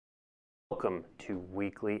Welcome to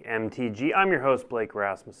Weekly MTG. I'm your host, Blake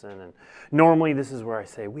Rasmussen, and normally this is where I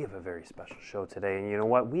say we have a very special show today. And you know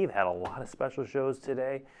what? We've had a lot of special shows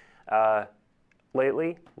today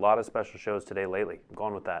lately. A lot of special shows today lately. I'm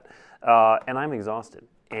going with that. And I'm exhausted.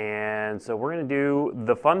 And so we're going to do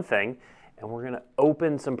the fun thing, and we're going to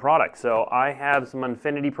open some products. So I have some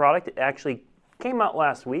Unfinity product. It actually came out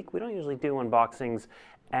last week. We don't usually do unboxings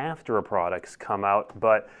after a product's come out,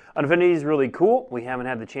 but Unfinity is really cool. We haven't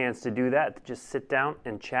had the chance to do that, just sit down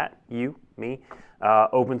and chat, you, me,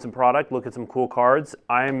 open some product, look at some cool cards.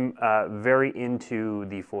 I'm very into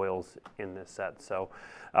the foils in this set, so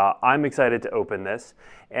I'm excited to open this,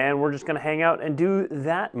 and we're just going to hang out and do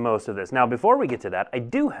that most of this. Now, before we get to that, I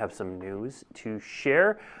do have some news to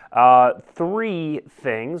share. Three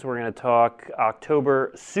things. We're going to talk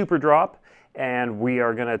October Super Drop, and we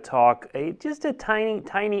are going to talk just a tiny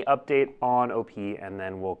update on OP, and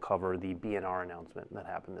then we'll cover the BNR announcement that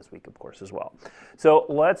happened this week, of course, as well. So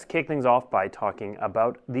let's kick things off by talking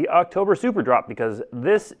about the October Super Drop, because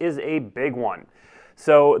this is a big one.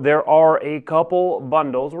 So there are a couple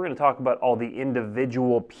bundles. We're going to talk about all the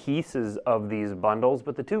individual pieces of these bundles,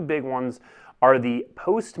 but the two big ones are the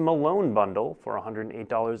Post Malone bundle for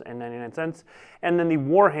 $108.99, and then the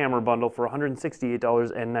Warhammer bundle for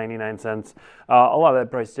 $168.99. A lot of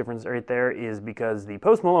that price difference right there is because the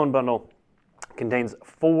Post Malone bundle contains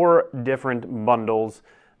 4 different bundles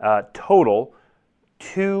total.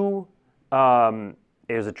 There's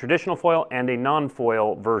a traditional foil and a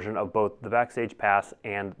non-foil version of both the Backstage Pass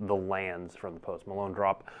and the lands from the Post Malone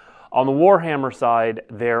drop. On the Warhammer side,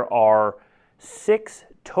 there are 6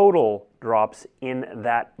 total drops in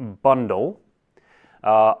that bundle.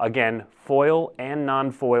 Again, foil and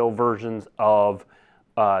non-foil versions of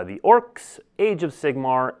the Orcs, Age of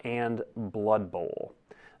Sigmar, and Blood Bowl.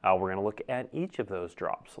 We're going to look at each of those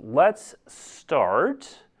drops. Let's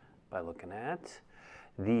start by looking at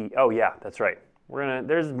the. Oh yeah, that's right.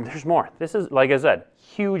 There's more. This is, like I said,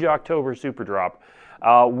 huge October Super Drop.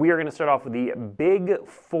 We are going to start off with the big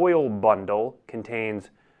foil bundle.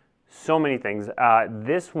 Contains so many things.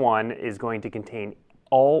 This one is going to contain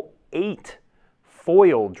all 8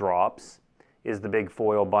 foil drops, is the big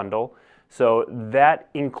foil bundle. So that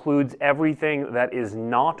includes everything that is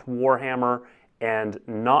not Warhammer and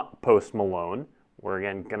not Post Malone. We're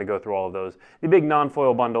again going to go through all of those. The big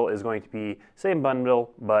non-foil bundle is going to be same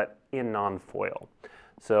bundle, but in non-foil.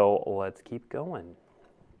 So let's keep going.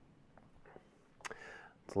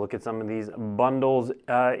 Let's look at some of these bundles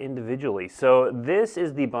individually. So this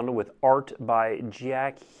is the bundle with art by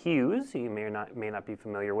Jack Hughes, who you may not be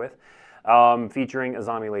familiar with, featuring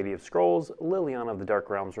Azami Lady of Scrolls, Liliana of the Dark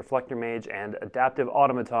Realms, Reflector Mage, and Adaptive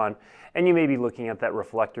Automaton. And you may be looking at that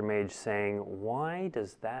Reflector Mage saying, why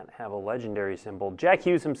does that have a legendary symbol? Jack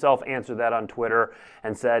Hughes himself answered that on Twitter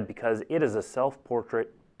and said, because it is a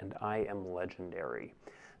self-portrait and I am legendary.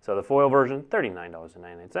 So the foil version,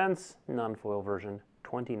 $39.99. Non-foil version,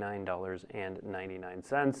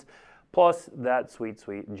 $29.99, plus that sweet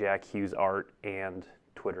Jack Hughes art and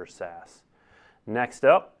Twitter sass. Next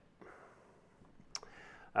up,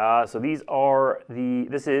 so this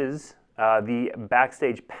is the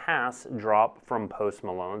Backstage Pass drop from Post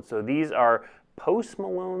Malone. So these are Post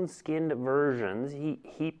Malone skinned versions.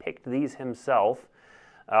 He picked these himself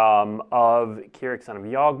of Kyrix, Son of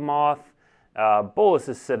Yawgmoth,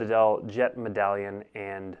 Bolas's Citadel, Jet Medallion,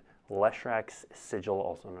 and Leshrak's Sigil,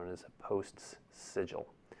 also known as Post's Sigil.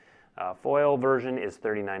 Foil version is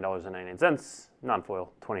 $39.99.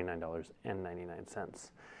 Non-foil,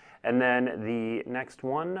 $29.99. And then the next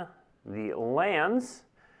one, the lands.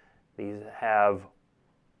 These have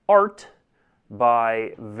art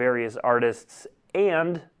by various artists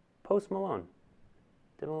and Post Malone.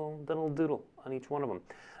 Diddle doodle on each one of them.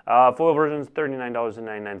 Foil version is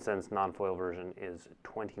 $39.99. Non-foil version is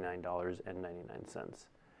 $29.99.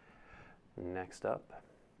 Next up.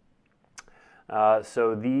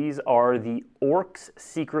 So these are the Orcs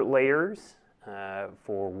Secret Layers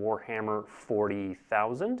for Warhammer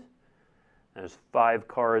 40,000. There's 5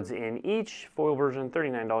 cards in each. Foil version,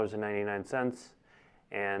 $39.99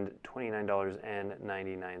 and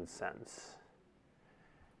 $29.99.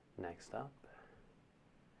 Next up.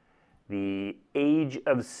 The Age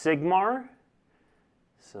of Sigmar.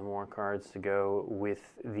 Some more cards to go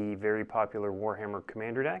with the very popular Warhammer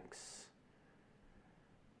Commander decks.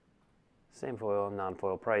 Same foil,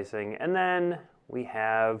 non-foil pricing. And then we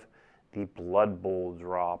have the Blood Bowl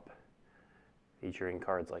drop, featuring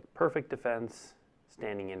cards like Perfect Defense,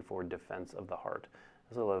 standing in for Defense of the Heart,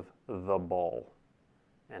 as well as The Ball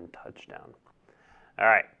and Touchdown. All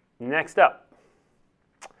right, next up.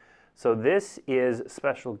 So this is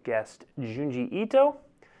special guest Junji Ito.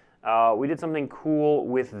 We did something cool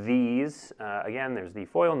with these. Again, there's the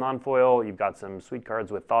foil, non-foil. You've got some sweet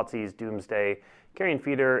cards with Thoughtseize, Doomsday, Carrion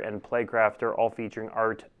Feeder, and Playcrafter, all featuring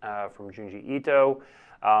art from Junji Ito.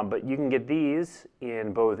 But you can get these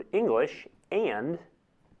in both English and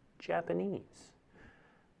Japanese.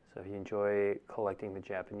 So if you enjoy collecting the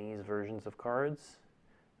Japanese versions of cards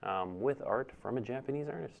with art from a Japanese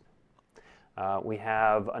artist. We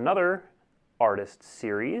have another artist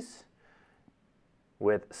series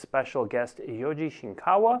with special guest Yoji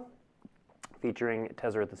Shinkawa, featuring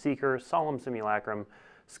Tezzeret the Seeker, Solemn Simulacrum,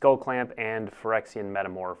 Skull Clamp, and Phyrexian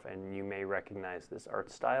Metamorph. And you may recognize this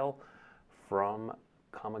art style from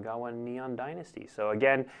Kamigawa Neon Dynasty. So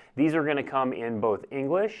again, these are going to come in both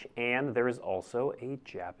English, and there is also a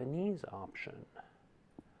Japanese option.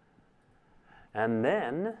 And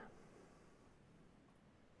then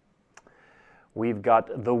we've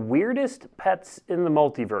got the weirdest pets in the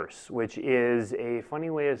multiverse, which is a funny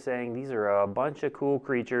way of saying these are a bunch of cool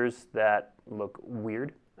creatures that look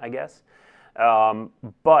weird, I guess.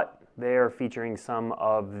 But they are featuring some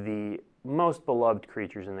of the most beloved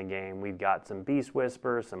creatures in the game. We've got some Beast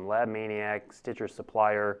Whisper, some Lab Maniac, Stitcher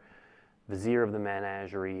Supplier, Vizier of the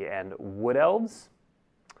Menagerie, and Wood Elves.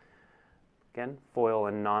 Again, foil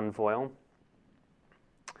and non-foil.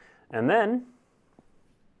 And then,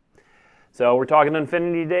 so we're talking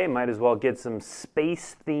Infinity Day, might as well get some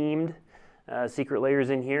space-themed secret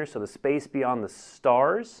layers in here. So the Space Beyond the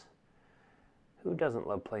Stars. Who doesn't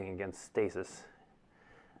love playing against Stasis?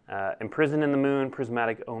 Imprison in the Moon,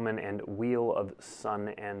 Prismatic Omen, and Wheel of Sun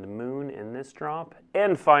and Moon in this drop.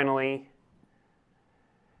 And finally,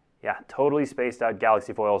 yeah, totally spaced out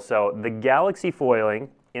Galaxy Foil. So the Galaxy foiling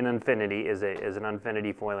in Infinity is an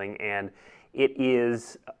Infinity foiling, and it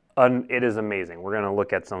is amazing. We're going to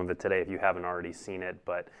look at some of it today if you haven't already seen it,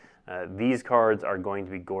 but these cards are going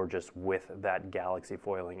to be gorgeous with that Galaxy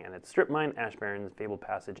foiling, and it's Strip Mine, Ash Barrens, Fabled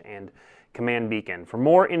Passage, and Command Beacon. For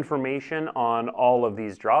more information on all of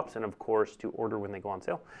these drops, and of course to order when they go on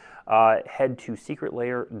sale, head to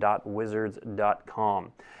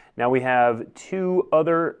secretlayer.wizards.com. Now we have two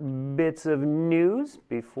other bits of news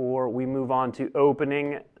before we move on to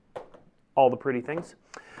opening all the pretty things.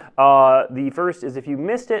 The first is, if you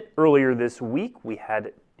missed it earlier this week, we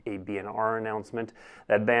had a BNR announcement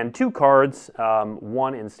that banned two cards,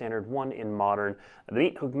 one in Standard, one in Modern. The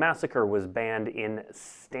Meathook Massacre was banned in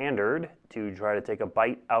Standard to try to take a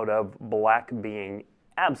bite out of black being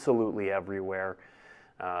absolutely everywhere.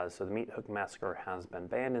 So the Meathook Massacre has been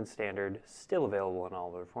banned in Standard, still available in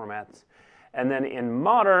all other formats. And then in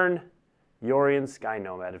Modern, Yorion Sky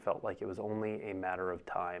Nomad. It felt like it was only a matter of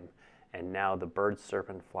time. And now the Bird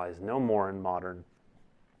Serpent flies no more in Modern.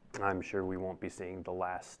 I'm sure we won't be seeing the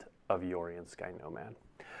last of Yorion Sky Nomad.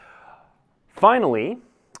 Finally,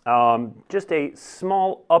 just a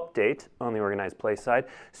small update on the organized play side.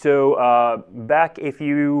 So back a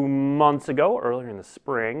few months ago, earlier in the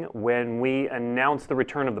spring, when we announced the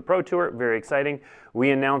return of the Pro Tour, very exciting,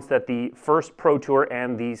 we announced that the first Pro Tour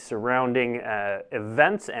and the surrounding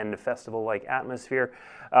events and festival-like atmosphere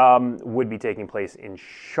would be taking place in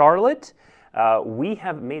Charlotte. We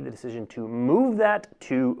have made the decision to move that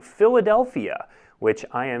to Philadelphia, which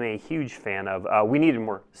I am a huge fan of. We needed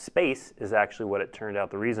more space is actually what it turned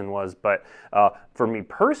out the reason was, but for me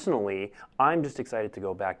personally, I'm just excited to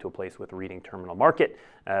go back to a place with Reading Terminal Market.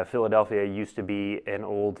 Philadelphia used to be an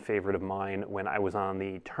old favorite of mine when I was on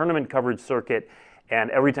the tournament coverage circuit, and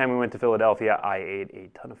every time we went to Philadelphia, I ate a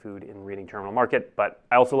ton of food in Reading Terminal Market, but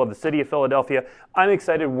I also love the city of Philadelphia. I'm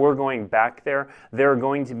excited we're going back there. There are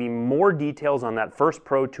going to be more details on that first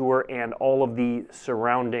Pro Tour and all of the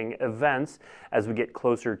surrounding events as we get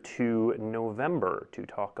closer to November to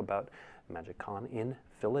talk about MagicCon in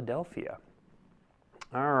Philadelphia.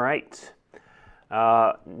 All right.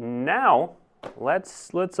 Now,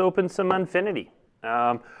 let's open some Infinity.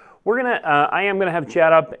 I am gonna have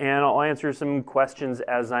chat up, and I'll answer some questions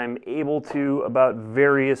as I'm able to about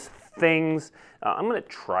various things. I'm gonna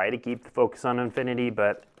try to keep the focus on Infinity,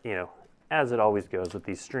 but you know, as it always goes with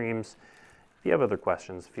these streams, if you have other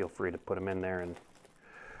questions, feel free to put them in there, and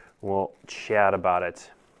we'll chat about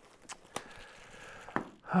it.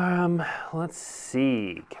 Let's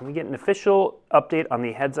see. Can we get an official update on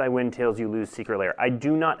the Heads I Win, Tails You Lose secret layer? I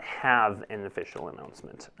do not have an official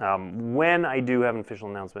announcement. When I do have an official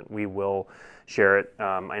announcement, we will share it.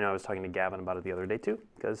 I know I was talking to Gavin about it the other day too,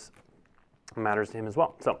 because it matters to him as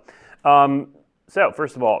well. So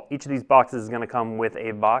first of all, each of these boxes is going to come with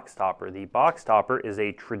a box topper. The box topper is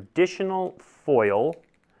a traditional foil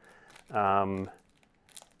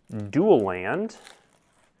dual land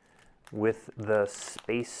with the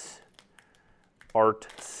space art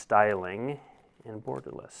styling and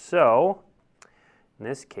borderless. So, in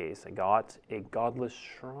this case, I got a Godless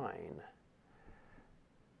Shrine.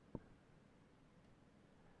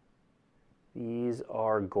 These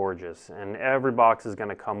are gorgeous, and every box is going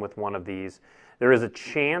to come with one of these. There is a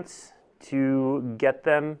chance to get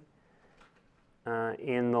them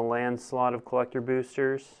in the land slot of collector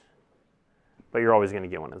boosters, but you're always going to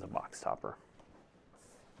get one as a box topper.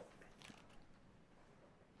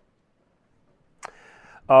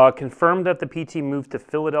 Confirmed that the PT moved to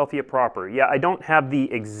Philadelphia proper. Yeah, I don't have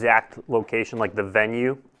the exact location, like the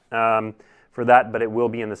venue for that, but it will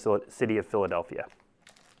be in the city of Philadelphia.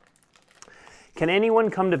 Can anyone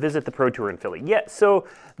come to visit the Pro Tour in Philly? Yeah, so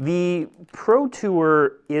the Pro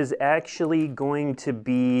Tour is actually going to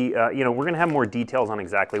be, we're going to have more details on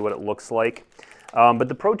exactly what it looks like. But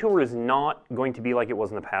the Pro Tour is not going to be like it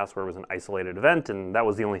was in the past, where it was an isolated event and that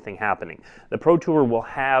was the only thing happening. The Pro Tour will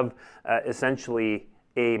have essentially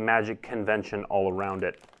a Magic convention all around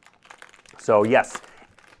it. So yes,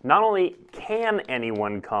 not only can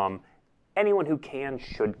anyone come, anyone who can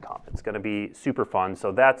should come. It's going to be super fun.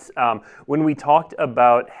 So that's when we talked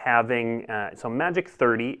about having, so Magic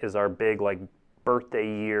 30 is our big like birthday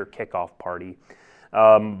year kickoff party.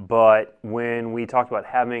 But when we talked about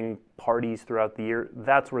having parties throughout the year,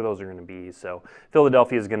 that's where those are going to be. So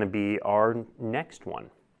Philadelphia is going to be our next one.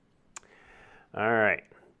 All right.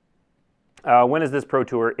 When is this Pro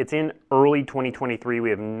Tour? It's in early 2023. We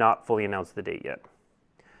have not fully announced the date yet.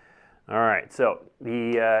 All right, so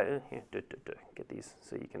get these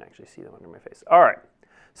so you can actually see them under my face. All right,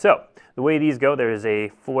 so the way these go, there is a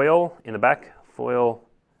foil in the back, foil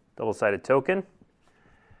double-sided token.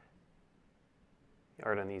 The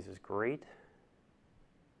art on these is great.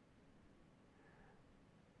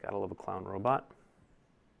 Gotta love a clown robot.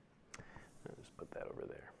 I'll just put that over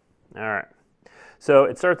there. All right. So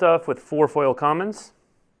it starts off with 4 foil commons.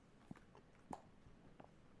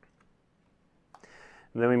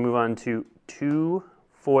 And then we move on to 2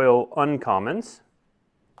 foil uncommons.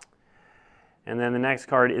 And then the next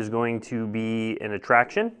card is going to be an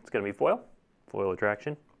attraction. It's going to be foil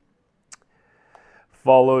attraction.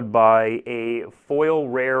 Followed by a foil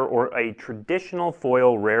rare or a traditional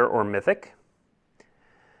foil rare or mythic.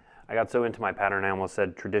 I got so into my pattern I almost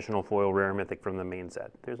said traditional foil rare mythic from the main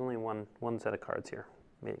set. There's only one set of cards here.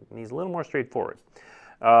 He's a little more straightforward.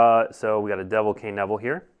 So we got a Devil K Neville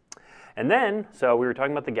here. And then, so we were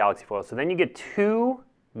talking about the Galaxy foil. So then you get 2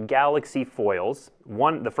 Galaxy foils.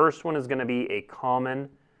 The first one is going to be a common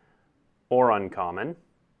or uncommon.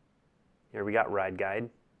 Here we got Ride Guide.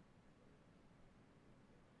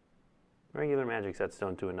 Regular Magic sets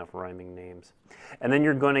don't do enough rhyming names. And then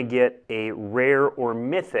you're going to get a rare or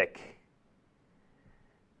mythic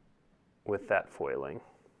with that foiling.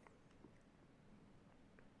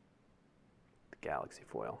 The Galaxy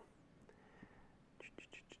foil.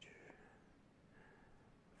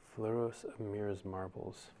 Fluoros of Mirror's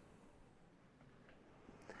Marbles.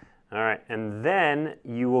 All right, and then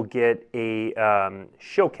you will get a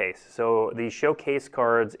showcase. So the showcase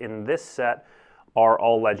cards in this set are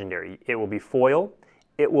all legendary. It will be foil.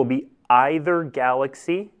 It will be either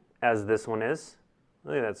Galaxy, as this one is.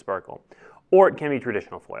 Look at that sparkle. Or it can be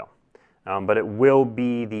traditional foil. But it will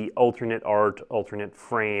be the alternate art, alternate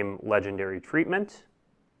frame, legendary treatment.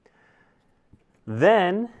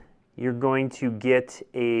 Then you're going to get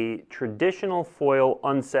a traditional foil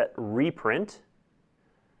unset reprint.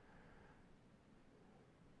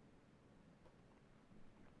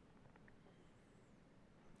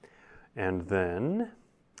 And then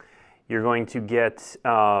you're going to get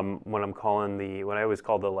what I always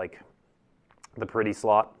call the pretty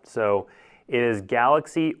slot. So it is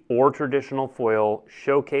Galaxy or traditional foil,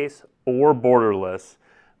 showcase or borderless,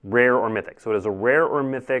 rare or mythic. So it is a rare or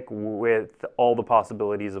mythic with all the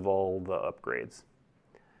possibilities of all the upgrades.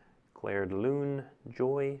 Claire de Lune,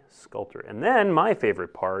 Joy, Sculptor. And then my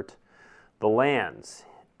favorite part, the lands.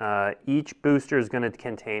 Each booster is going to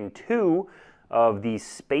contain 2 of the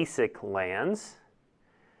Spacek lands.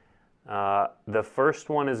 The first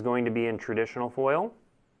one is going to be in traditional foil.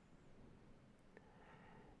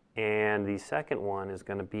 And the second one is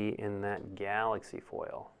going to be in that Galaxy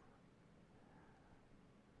foil.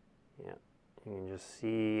 Yeah, you can just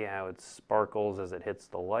see how it sparkles as it hits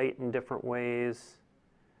the light in different ways.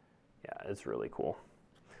 Yeah, it's really cool.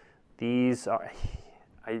 These are,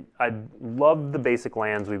 I love the basic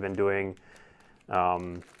lands we've been doing.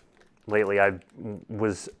 Lately, I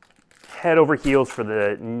was head over heels for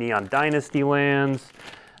the Neon Dynasty lands.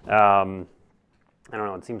 I don't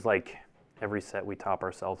know, it seems like every set we top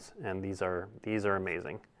ourselves, and these are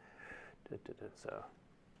amazing. So,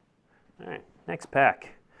 all right, next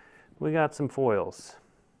pack. We got some foils.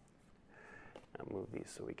 I'll move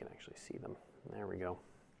these so we can actually see them. There we go.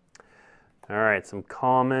 All right, some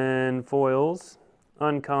common foils,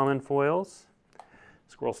 uncommon foils.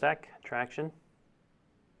 Squirrel stack, traction.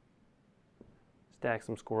 Stack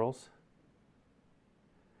some squirrels.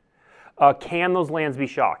 Can those lands be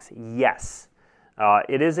shocks? Yes.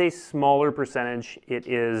 It is a smaller percentage. It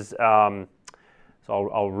is, so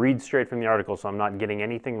I'll read straight from the article so I'm not getting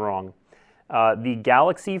anything wrong. The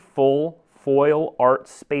Galaxy Full Foil Art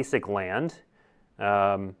Spacek land,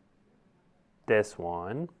 this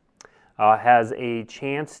one, has a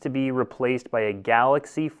chance to be replaced by a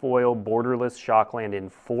Galaxy Foil Borderless Shockland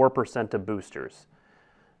in 4% of boosters.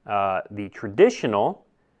 The traditional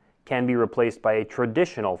can be replaced by a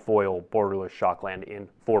traditional foil Borderless Shockland in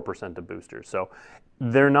 4% of boosters. So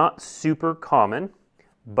they're not super common,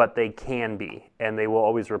 but they can be, and they will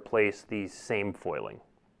always replace the same foiling.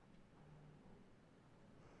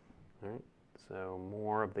 All right, so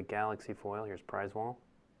more of the Galaxy foil. Here's Prize Wall.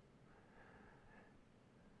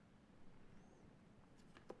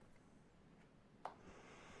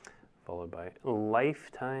 Followed by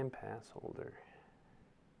Lifetime Pass Holder.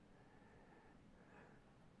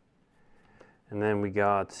 And then we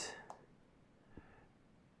got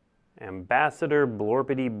Ambassador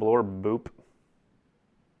Blorpity Blorb Boop.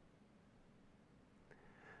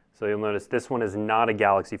 So you'll notice this one is not a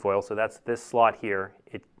Galaxy foil, so that's this slot here.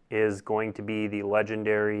 It is going to be the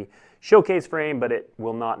legendary showcase frame, but it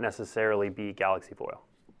will not necessarily be Galaxy foil.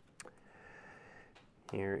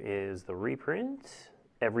 Here is the reprint,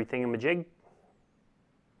 Everything in Majig.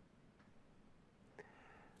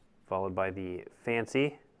 Followed by the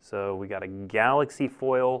fancy. So we got a Galaxy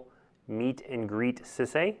foil Meet and Greet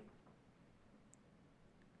Sisay.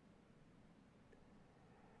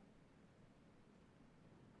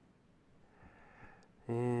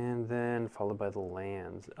 And then followed by the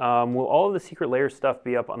lands. Will all of the Secret Lair stuff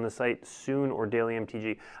be up on the site soon or daily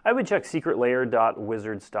MTG? I would check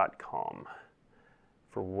secretlair.wizards.com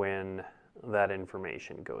for when that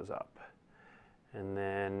information goes up. And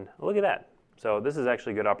then look at that. So this is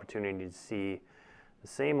actually a good opportunity to see the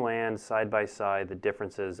same land side by side, the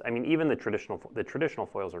differences. I mean, even the traditional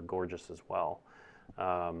foils are gorgeous as well.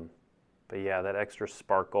 But yeah, that extra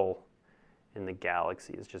sparkle in the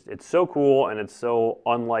Galaxy is just, it's so cool and it's so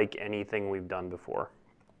unlike anything we've done before.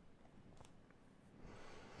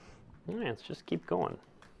 All right, let's just keep going.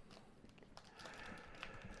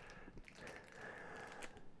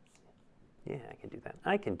 Yeah, I can do that.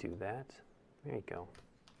 I can do that. There you go.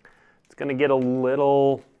 It's going to get a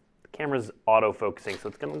little, the camera's auto-focusing, so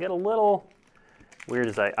it's going to get a little weird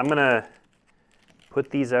as I'm going to put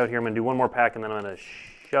these out here. I'm going to do one more pack, and then I'm going to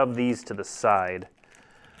shove these to the side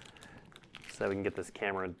so that we can get this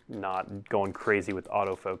camera not going crazy with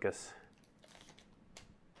autofocus.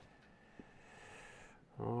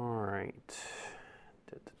 All right.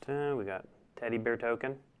 We got Teddy Bear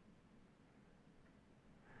token.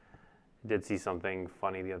 I did see something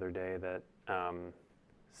funny the other day that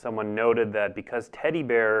someone noted that because Teddy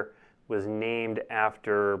Bear was named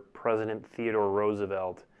after President Theodore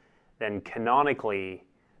Roosevelt, then canonically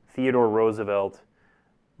Theodore Roosevelt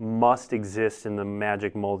must exist in the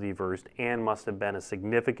Magic multiverse and must have been a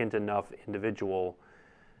significant enough individual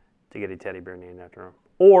to get a teddy bear named after him.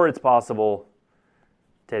 Or it's possible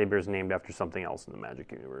teddy bear's named after something else in the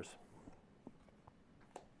Magic universe.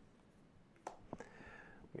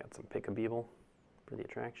 We got some Pick-a-Beeble for the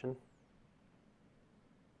attraction.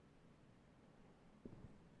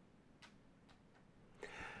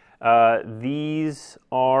 These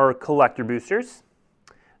are collector boosters.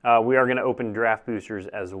 We are going to open draft boosters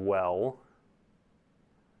as well.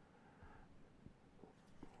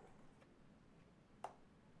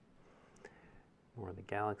 More of the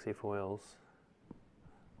Galaxy foils.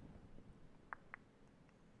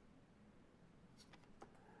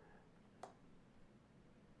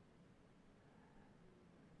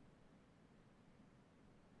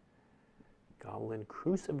 Goblin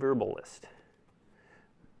Cruciverbalist.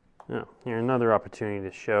 Oh, here another opportunity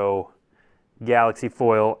to show Galaxy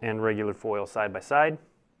foil and regular foil side by side.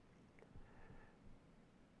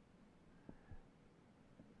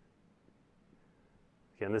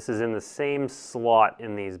 Again, this is in the same slot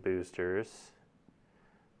in these boosters.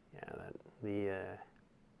 Yeah,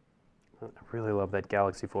 I really love that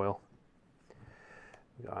Galaxy foil.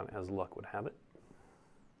 Got as luck would have it.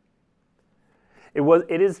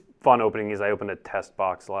 It is fun opening these. I opened a test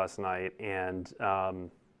box last night and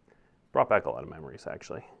brought back a lot of memories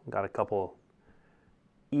actually. Got a couple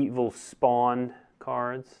Evil Spawn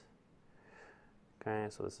cards. Okay,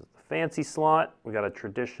 so this is the fancy slot. We got a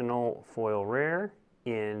traditional foil rare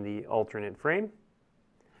in the alternate frame.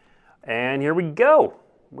 And here we go.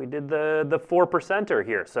 we did the 4%er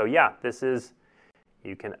here. So yeah, this is,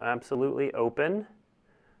 you can absolutely open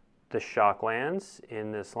the Shocklands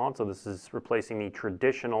in this slot. So this is replacing the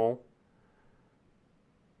traditional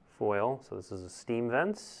foil. So this is a Steam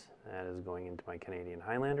Vents. That is going into my Canadian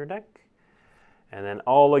Highlander deck. And then,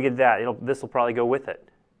 oh, look at that. This will probably go with it.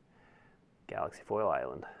 Galaxy Foil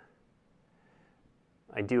Island.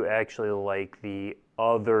 I do actually like the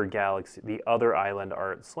other island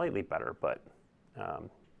art slightly better, but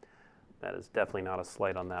that is definitely not a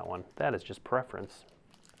slight on that one. That is just preference.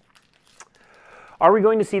 Are we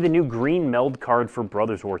going to see the new green meld card for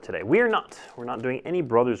Brothers War today? We are not. We're not doing any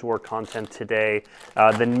Brothers War content today.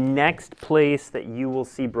 The next place that you will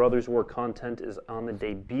see Brothers War content is on the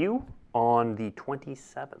debut on the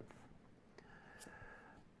 27th.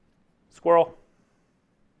 Squirrel.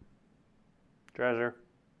 Treasure.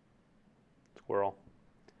 Squirrel.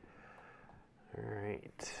 All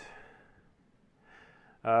right.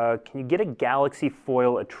 Can you get a Galaxy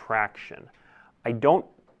Foil attraction? I don't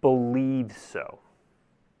believe so.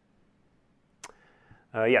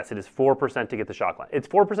 Yes, it is 4% to get the Shocklands. It's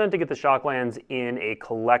 4% to get the Shocklands in a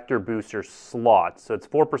collector booster slot. So it's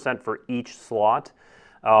 4% for each slot.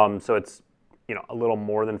 So it's, you know, a little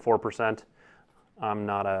more than 4%. I'm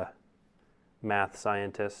not a math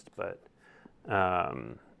scientist, but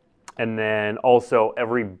and then also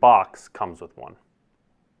every box comes with one.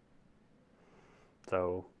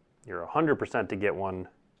 So you're 100% to get one,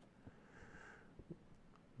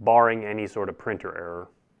 barring any sort of printer error.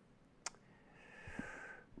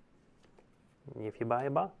 If you buy a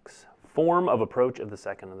box. Form of approach of the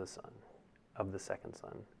second sun.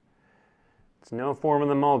 It's no form of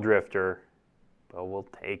the Muldrifter, but we'll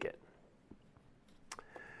take it.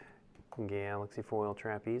 Galaxy Foil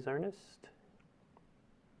Trapeze Artist.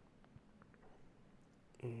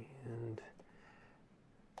 And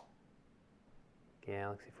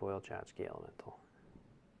Galaxy Foil Tchotchke Elemental.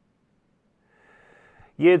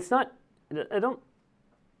 Yeah, it's not, I don't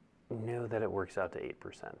know that it works out to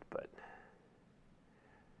 8%, but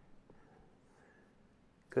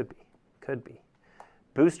could be.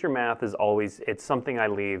 Booster math is always, it's something I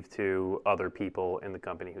leave to other people in the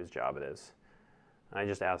company whose job it is. I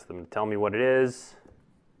just ask them to tell me what it is,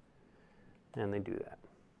 and they do that.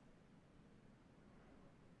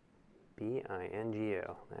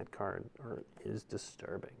 Bingo. That card art is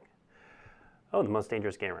disturbing. Oh, the Most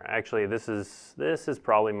Dangerous Gamer. Actually, this is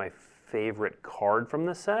probably my favorite card from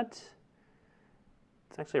the set.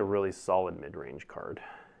 It's actually a really solid mid-range card.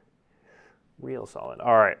 Real solid.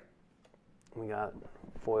 All right. We got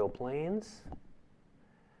foil planes.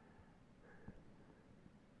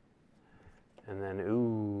 And then,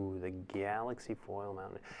 ooh, the Galaxy Foil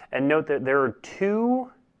Mountain. And note that there are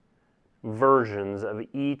two versions of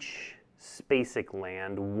each Spacek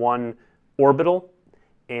land, one orbital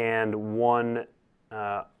and one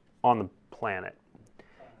on the planet.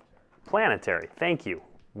 Planetary, thank you.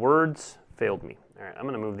 Words failed me. All right, I'm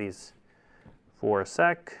going to move these for a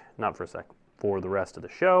sec. Not for a sec, for the rest of the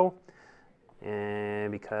show.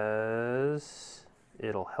 And because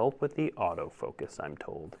it'll help with the autofocus, I'm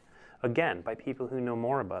told. Again, by people who know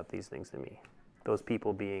more about these things than me. Those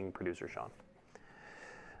people being producer Sean.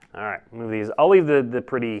 All right, move these. I'll leave the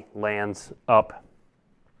pretty lands up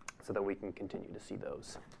so that we can continue to see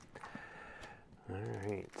those. All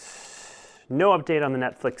right. No update on the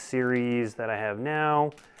Netflix series that I have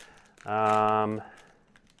now. Yeah,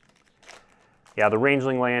 the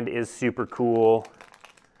Rangeling land is super cool.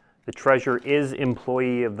 The treasure is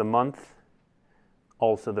Employee of the Month.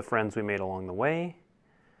 Also the friends we made along the way.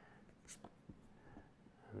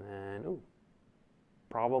 And then, ooh,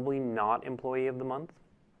 probably not Employee of the Month,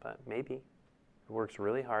 but maybe. It works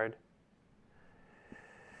really hard.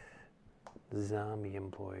 Zombie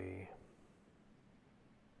Employee.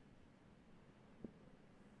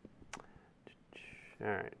 All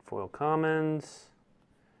right, foil commons.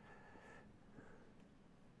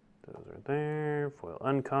 Those are there. Foil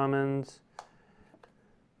uncommons.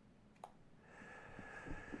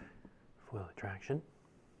 Foil attraction.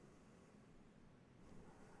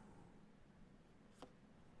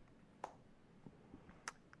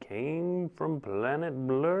 Came from Planet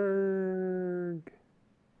Blurg.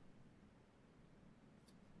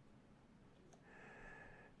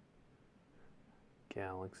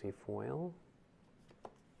 Galaxy foil.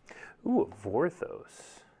 Ooh, a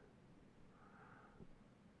Vorthos.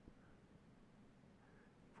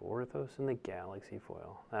 Vorthos in the Galaxy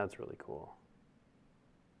foil. That's really cool.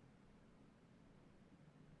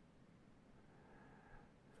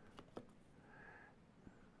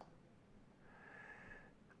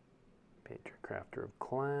 Patriot Crafter of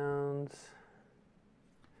Clowns.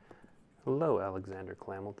 Hello, Alexander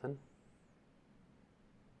Clamilton.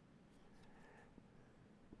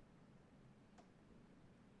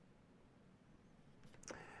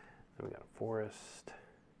 Then we got a Forest.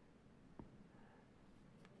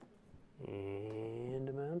 And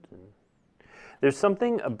a Mountain. There's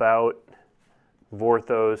something about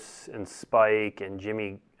Vorthos and Spike and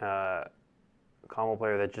Jimmy Combo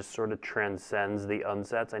Player that just sort of transcends the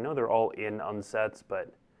unsets. I know they're all in unsets,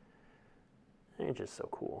 but it's just so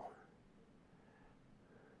cool.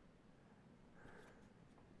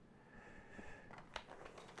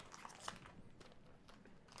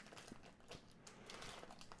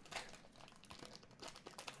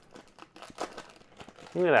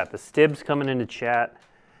 Look at that, the Stibs coming into chat.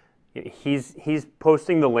 He's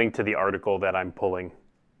posting the link to the article that I'm pulling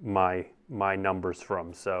my numbers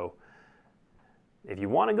from. So if you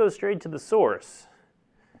want to go straight to the source,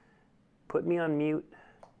 put me on mute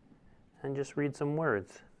and just read some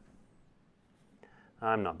words.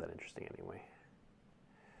 I'm not that interesting anyway.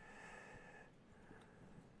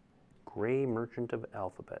 Gray Merchant of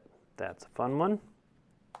Alphabet. That's a fun one.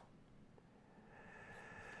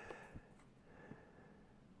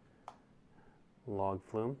 Log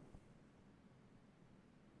Flume.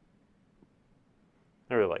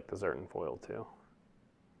 I really like the Zertan foil too.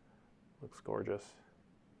 Looks gorgeous.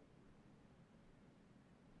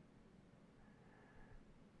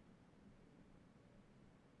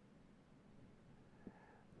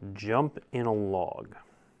 Jump in a log.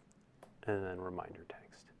 And then reminder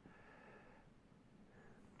text.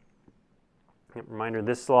 Yep, reminder,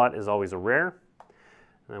 this slot is always a rare.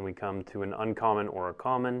 And then we come to an uncommon or a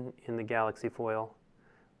common in the Galaxy foil.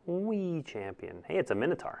 Wee Champion. Hey, it's a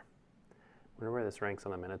Minotaur. Wonder where this ranks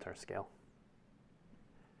on the Minotaur scale.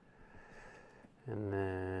 And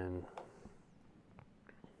then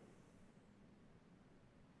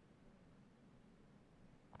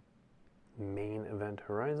Main Event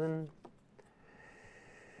Horizon.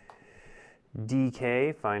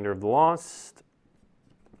 DK, Finder of the Lost.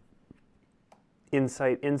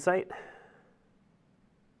 Insight.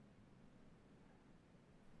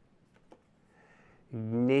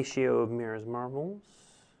 Ignacio of Mirror's Marvels.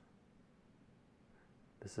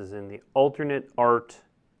 This is in the alternate art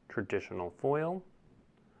traditional foil.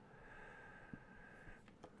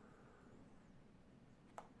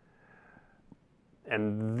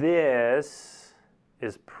 And this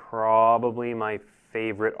is probably my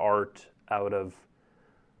favorite art out of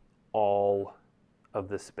all of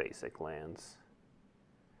the Spacek lands.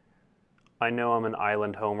 I know I'm an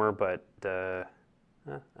Island Homer, but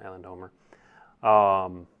Island Homer.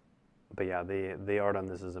 But yeah, the art on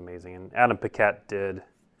this is amazing. And Adam Paquette did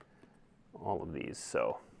all of these,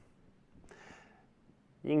 so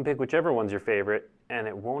you can pick whichever one's your favorite, and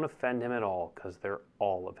it won't offend him at all because they're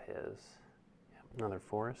all of his. Another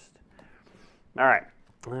Forest. All right,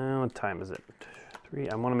 what time is it? 3.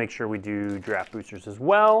 I want to make sure we do draft boosters as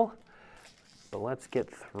well. So let's get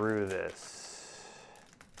through this.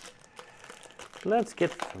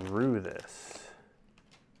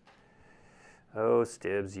 Oh,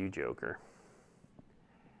 Stibs, you joker.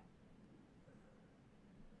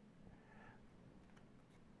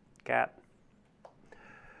 Cat.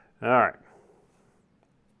 All right.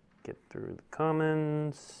 Get through the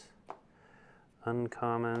commons,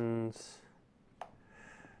 uncommons.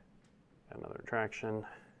 Another attraction.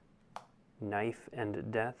 Knife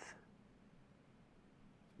and Death.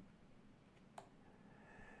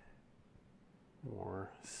 More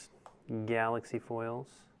Galaxy foils.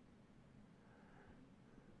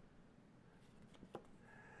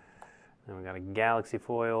 Then we got a Galaxy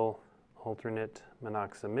foil, alternate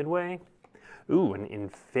Monoxa Midway. Ooh, an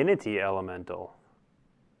Infinity Elemental.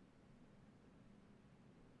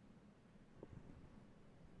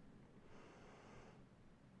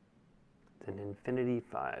 It's an Infinity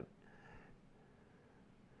 5.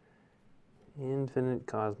 Infinite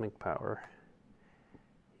Cosmic Power.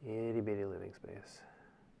 Itty bitty living space.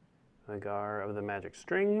 Agar of the Magic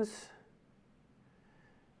Strings.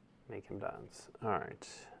 Make him dance. All right.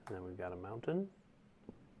 And then we've got a Mountain,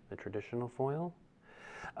 the traditional foil.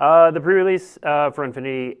 The pre-release for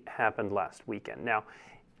Infinity happened last weekend. Now,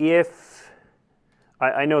 if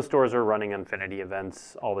I know stores are running Infinity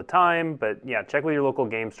events all the time, but yeah, check with your local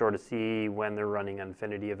game store to see when they're running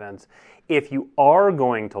Infinity events. If you are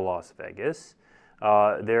going to Las Vegas,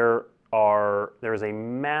 there is a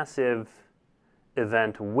massive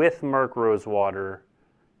event with Mark Rosewater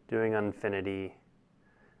doing Infinity,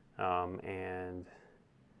 and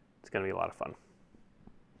it's going to be a lot of fun.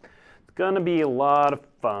 It's going to be a lot of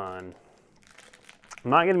fun.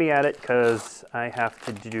 I'm not going to be at it because I have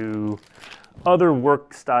to do other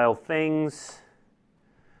work style things,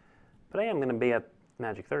 But I am going to be at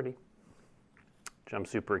Magic 30, which I'm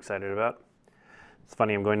super excited about. It's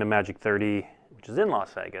funny, I'm going to Magic 30, which is in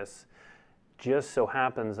Las Vegas. Just so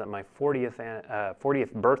happens that my 40th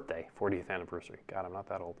anniversary, God, I'm not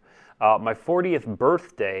that old. My 40th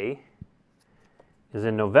birthday is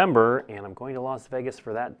in November, and I'm going to Las Vegas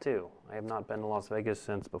for that too. I have not been to Las Vegas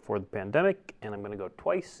since before the pandemic, and I'm going to go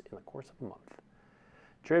twice in the course of a month.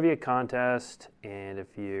 Trivia contest, and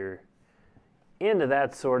if you're into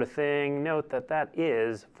that sort of thing, note that that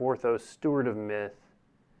is Vorthos Steward of Myth,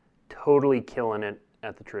 totally killing it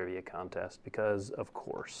at the trivia contest, because of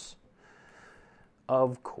course.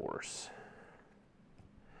 Of course.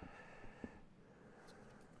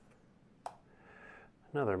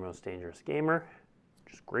 Another Most Dangerous Gamer,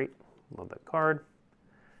 which is great. Love that card.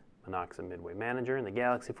 Monoxa Midway Manager in the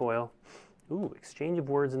Galaxy Foil. Ooh, Exchange of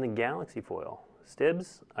Words in the Galaxy Foil.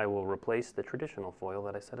 Stibs, I will replace the traditional foil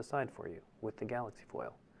that I set aside for you with the Galaxy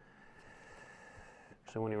Foil.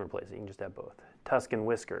 So when you replace it, you can just have both. Tuscan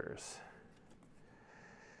Whiskers.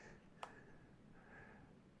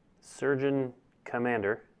 Surgeon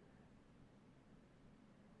Commander.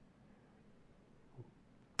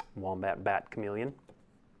 Wombat Bat Chameleon.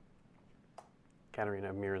 Katarina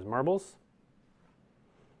of Mira's Marbles.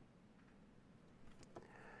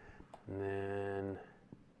 And then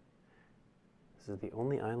this is the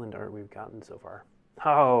only island art we've gotten so far.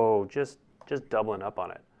 Oh, just doubling up on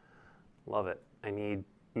it. Love it. I need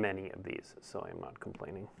many of these, so I'm not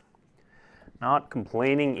complaining. Not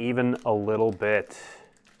complaining even a little bit.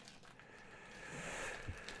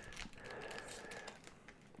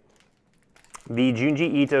 The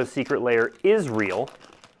Junji Ito Secret Lair is real,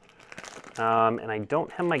 and I don't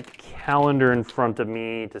have my calendar in front of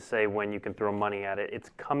me to say when you can throw money at it. It's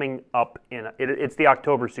coming up it's the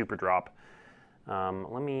October Super Drop. I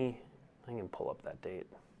can pull up that date.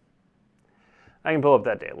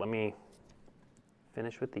 Let me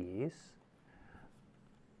finish with these.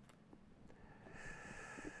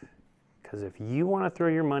 Because if you want to throw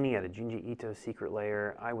your money at a Junji Ito Secret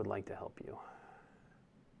Lair, I would like to help you.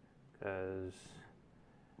 Because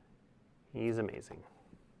he's amazing.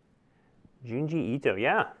 Junji Ito,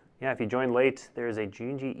 yeah, if you joined late, there's a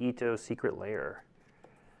Junji Ito Secret Lair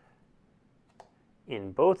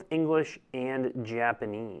in both English and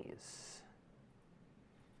Japanese.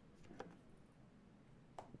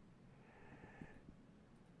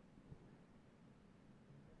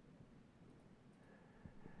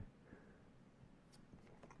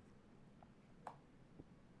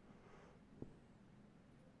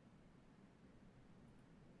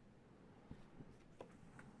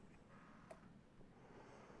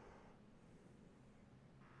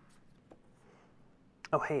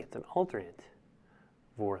 Oh, hey, it's an alternate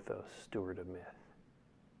Vorthos Steward of Myth.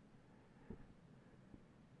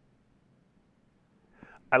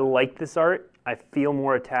 I like this art. I feel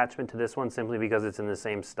more attachment to this one simply because it's in the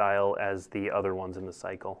same style as the other ones in the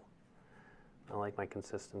cycle. I like my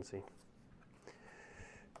consistency.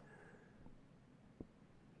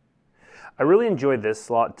 I really enjoyed this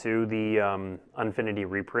slot too, the Unfinity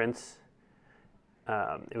reprints.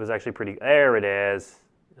 It was actually pretty, there it is.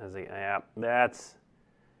 Yeah,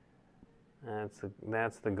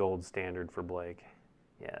 that's the gold standard for Blake.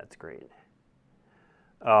 Yeah, that's great.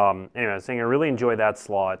 Anyway, I was saying I really enjoy that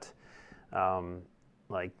slot.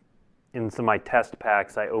 Like in some of my test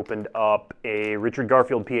packs, I opened up a Richard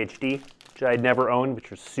Garfield PhD, which I'd never owned, which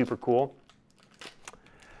was super cool.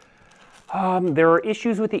 There are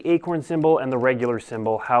issues with the acorn symbol and the regular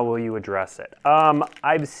symbol. How will you address it?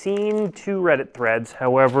 I've seen 2 Reddit threads.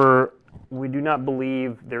 However, we do not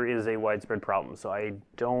believe there is a widespread problem. So I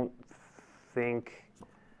don't think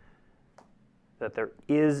that there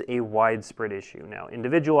is a widespread issue. Now,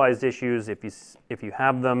 individualized issues, if you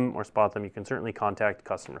have them or spot them, you can certainly contact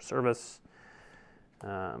customer service.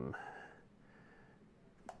 Popper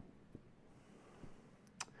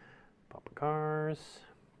cars.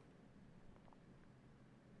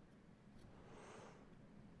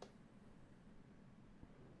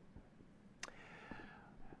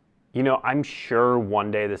 You know, I'm sure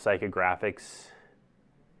one day the psychographics,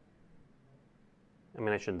 I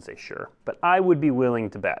mean, I shouldn't say sure, but I would be willing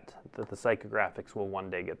to bet that the psychographics will one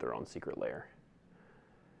day get their own secret lair.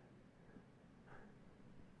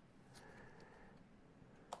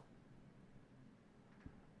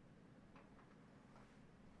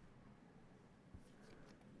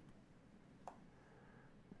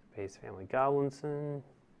 Space Family Goblinson,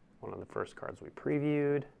 one of the first cards we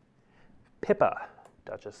previewed. Pippa,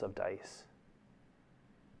 Duchess of Dice.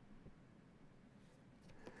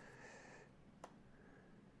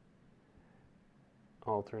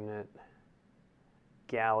 Alternate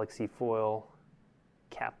Galaxy Foil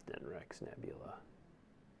Captain Rex Nebula.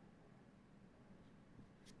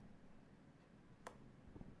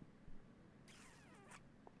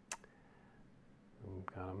 We've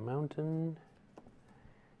got a mountain,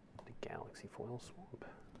 the galaxy foil swamp.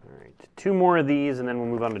 All right, 2 more of these, and then we'll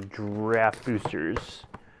move on to draft boosters.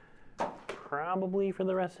 Probably for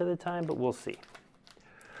the rest of the time, but we'll see.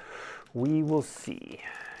 We will see.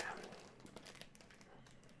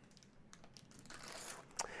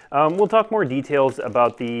 We'll talk more details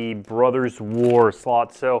about the Brothers War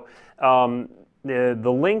slot. So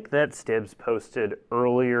the link that Stibbs posted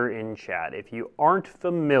earlier in chat, if you aren't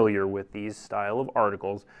familiar with these style of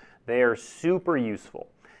articles, they are super useful.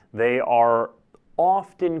 They are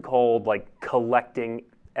often called like collecting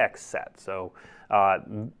X set. So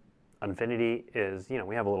Unfinity is,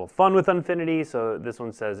 we have a little fun with Unfinity. So this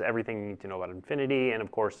one says everything you need to know about Unfinity. And of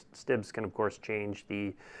course, Stibbs can of course change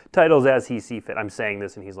the titles as he see fit. I'm saying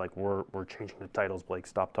this and he's like, we're changing the titles, Blake,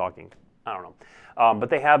 stop talking. I don't know. But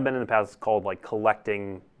they have been in the past called like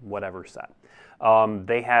collecting whatever set.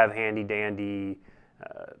 They have handy dandy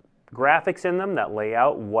graphics in them that lay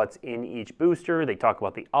out what's in each booster. They talk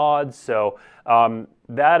about the odds. So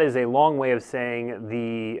that is a long way of saying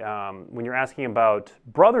when you're asking about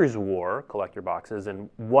Brothers War collector boxes and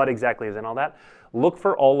what exactly is in all that, look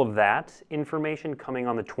for all of that information coming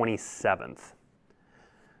on the 27th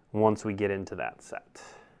once we get into that set.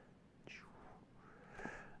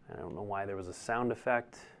 I don't know why there was a sound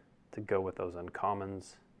effect to go with those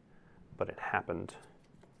uncommons, but it happened.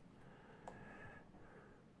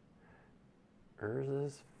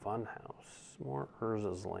 Urza's Funhouse. More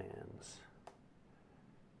Urza's Lands.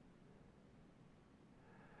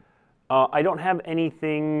 I don't have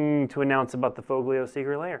anything to announce about the Foglio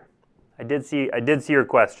Secret Lair. I did see your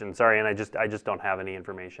question. Sorry, and I just don't have any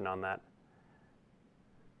information on that.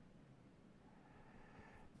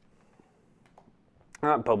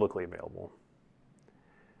 Not publicly available.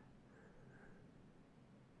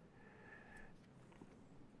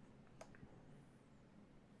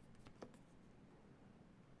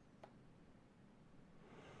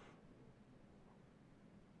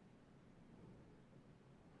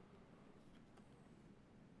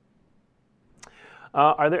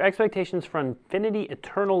 Are there expectations for Infinity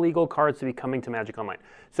Eternal Legal cards to be coming to Magic Online?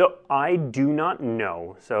 So I do not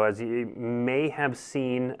know. So as you may have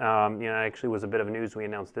seen, actually was a bit of news we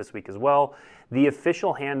announced this week as well. The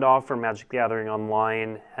official handoff for Magic the Gathering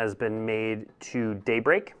Online has been made to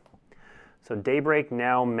Daybreak. So Daybreak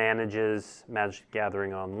now manages Magic the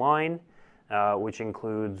Gathering Online, which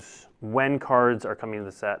includes when cards are coming to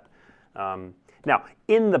the set. Now,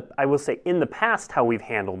 I will say, in the past, how we've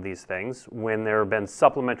handled these things, when there have been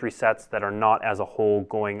supplementary sets that are not as a whole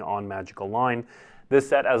going on Magic Online, this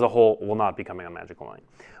set as a whole will not be coming on Magic Online.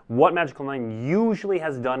 What Magic Online usually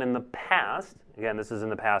has done in the past, again, this is in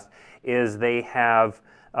the past, is they have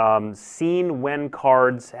seen when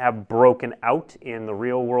cards have broken out in the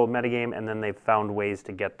real world metagame, and then they've found ways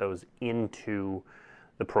to get those into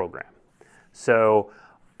the program. So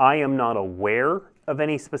I am not aware of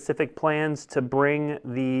any specific plans to bring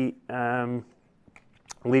the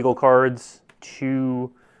legal cards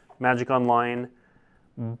to Magic Online,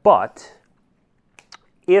 but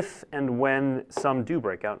if and when some do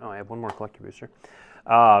break out, I have one more collector booster,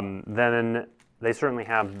 then they certainly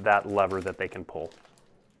have that lever that they can pull.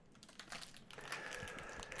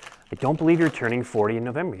 I don't believe you're turning 40 in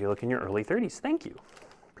November. You look in your early 30s. Thank you.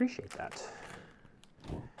 Appreciate that.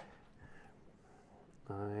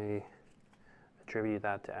 I attribute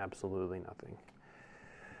that to absolutely nothing.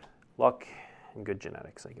 Luck and good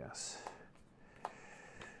genetics, I guess.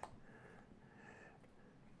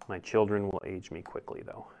 My children will age me quickly,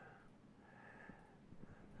 though.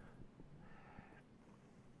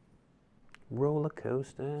 Roller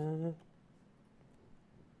coaster.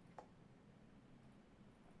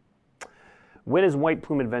 When is White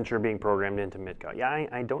Plume Adventure being programmed into Midgard? Yeah,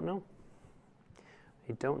 I don't know.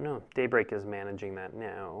 I don't know. Daybreak is managing that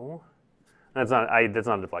now. That's not a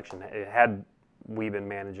deflection. Had we been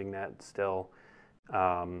managing that still,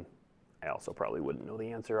 I also probably wouldn't know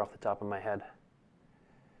the answer off the top of my head.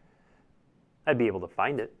 I'd be able to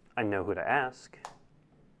find it. I know who to ask.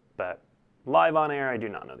 But live on air, I do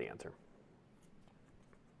not know the answer.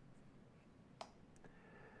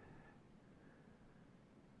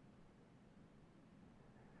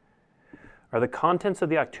 Are the contents of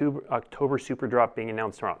the October Super Drop being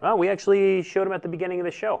announced tomorrow? Oh, we actually showed them at the beginning of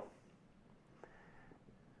the show.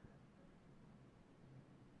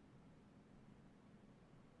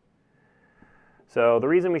 So the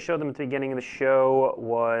reason we showed them at the beginning of the show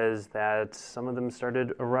was that some of them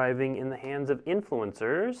started arriving in the hands of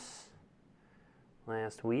influencers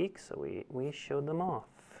last week, so we showed them off.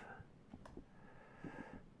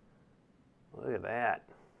 Look at that.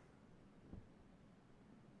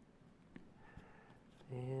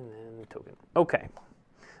 And then token. Okay.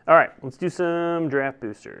 All right, let's do some draft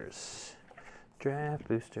boosters. Draft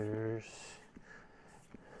boosters.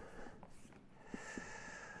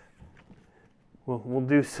 We'll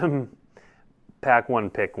do some pack one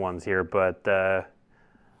pick ones here, but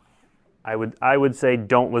I would say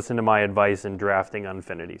don't listen to my advice in drafting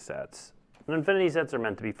Unfinity sets. Unfinity sets are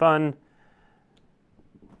meant to be fun.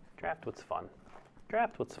 Draft what's fun.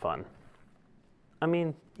 Draft what's fun. I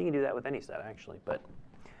mean, you can do that with any set actually, but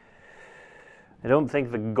I don't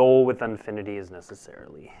think the goal with Unfinity is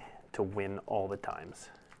necessarily to win all the times.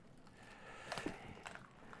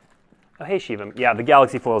 Oh, hey Shivam. Yeah, the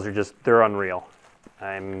Galaxy foils are they're unreal.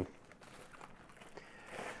 I'm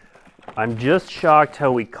just shocked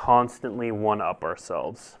how we constantly one-up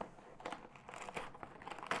ourselves.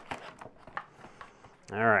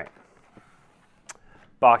 All right.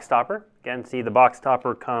 Box topper. Again, see the box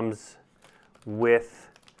topper comes with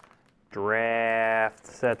draft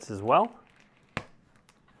sets as well.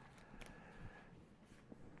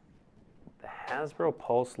 The Hasbro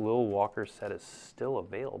Pulse Lil Walker set is still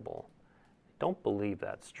available. I don't believe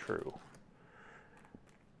that's true.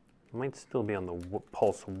 It might still be on the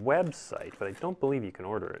Pulse website, but I don't believe you can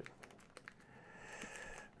order it.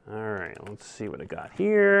 All right, let's see what I got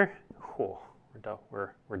here. Oh,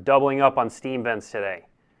 we're doubling up on Steam vents today,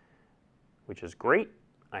 which is great.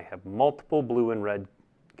 I have multiple blue and red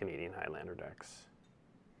Canadian Highlander decks.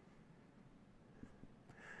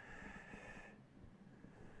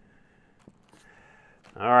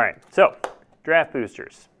 All right, so draft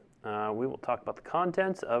boosters. We will talk about the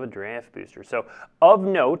contents of a draft booster. So, of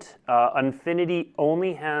note, Unfinity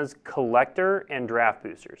only has collector and draft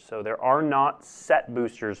boosters. So there are not set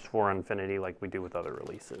boosters for Unfinity like we do with other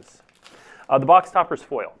releases. The box topper's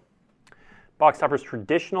foil. Box topper's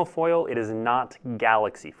traditional foil. It is not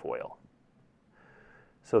Galaxy foil.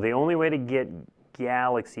 So the only way to get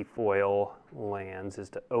Galaxy foil lands is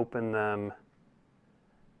to open them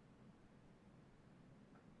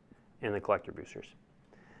in the collector boosters.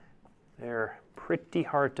 They're pretty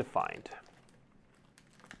hard to find.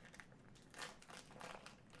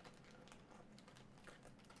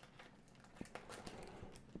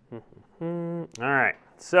 All right,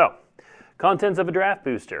 so contents of a draft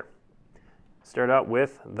booster. Start out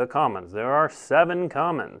with the commons. There are 7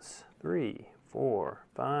 commons. 3, 4,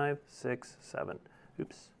 5, 6, 7.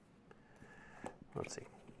 Oops. Let's see.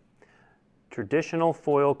 Traditional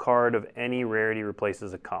foil card of any rarity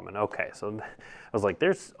replaces a common. Okay, so I was like,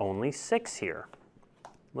 there's only 6 here.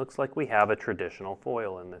 Looks like we have a traditional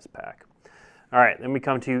foil in this pack. All right, then we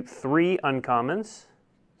come to 3 uncommons.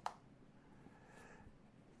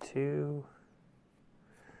 2,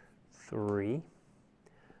 3.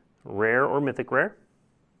 Rare or mythic rare.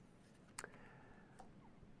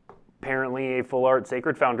 Apparently a full art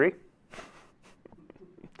Sacred Foundry.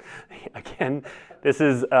 Again, this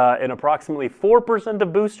is in approximately 4%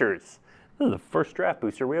 of boosters. This is the first draft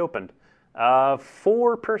booster we opened.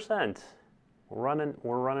 4%.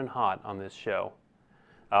 We're running hot on this show.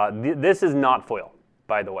 This is not foil,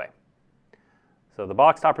 by the way. So the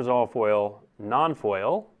box topper's all foil,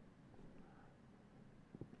 non-foil.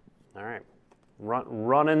 All right,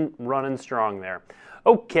 running strong there.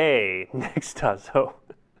 Okay, next up, so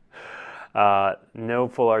no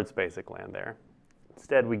full arts basic land there.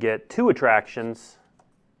 Instead, we get 2 attractions,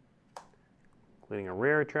 including a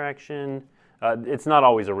rare attraction. It's not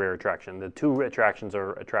always a rare attraction. The 2 attractions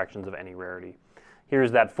are attractions of any rarity.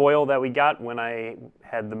 Here's that foil that we got when I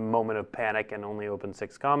had the moment of panic and only opened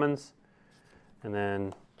 6 commons. And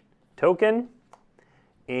then token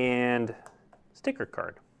and sticker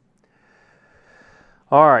card.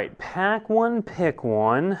 All right, pack one, pick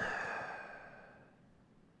one.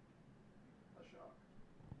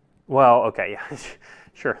 Well, okay, yeah,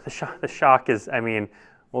 sure. The shock is. I mean,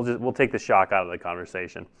 we'll take the shock out of the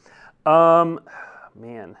conversation.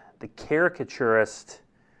 Man, the caricaturist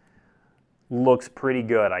looks pretty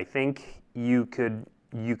good. I think you could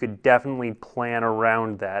definitely plan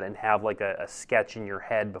around that and have like a sketch in your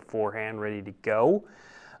head beforehand, ready to go.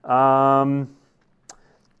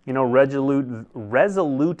 You know, Resolute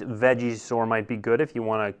Vegisaur might be good if you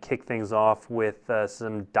want to kick things off with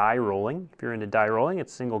some die rolling. If you're into die rolling,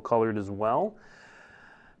 it's single colored as well.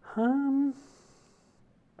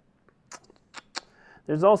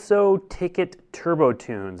 There's also Ticket Turbo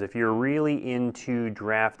Tunes. If you're really into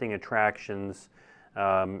drafting attractions,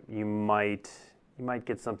 you might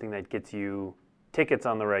get something that gets you tickets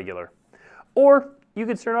on the regular. Or you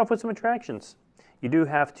could start off with some attractions. you do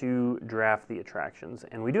have to draft the attractions.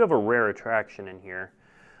 And we do have a rare attraction in here.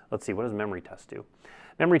 Let's see, what does Memory Test do?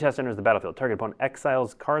 Memory Test enters the battlefield. Target opponent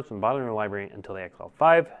exiles cards from the bottom of your library until they exile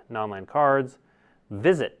 5 non-land cards.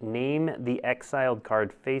 Visit, name the exiled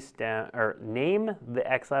card face down, or name the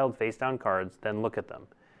exiled face down cards, then look at them.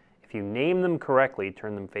 If you name them correctly,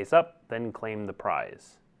 turn them face up, then claim the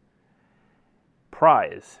prize.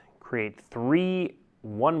 Prize, create 3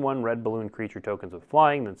 1/1 red balloon creature tokens with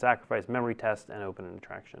flying, then sacrifice Memory Test and open an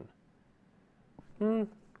attraction.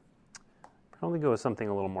 Probably go with something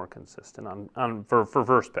a little more consistent for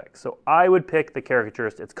first pick. So I would pick the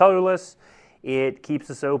Caricaturist. It's colorless. It keeps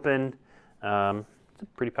us open. It's a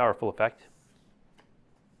pretty powerful effect.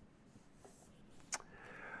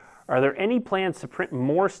 Are there any plans to print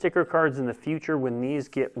more sticker cards in the future when these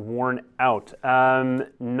get worn out?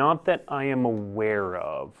 Not that I am aware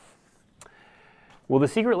of. Will the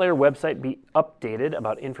Secret Lair website be updated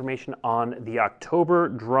about information on the October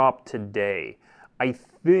drop today? I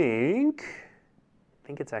think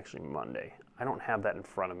it's actually Monday. I don't have that in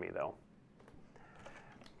front of me though.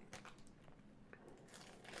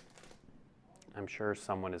 I'm sure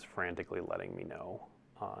someone is frantically letting me know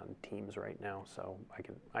on Teams right now, so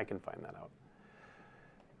I can find that out.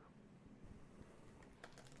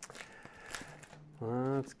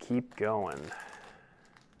 Let's keep going.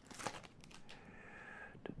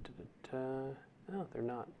 No, they're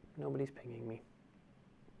not. Nobody's pinging me.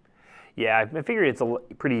 Yeah, I figured it's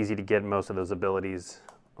pretty easy to get most of those abilities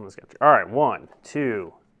on the sketch. All right, 1,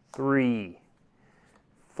 2, 3,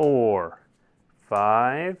 4,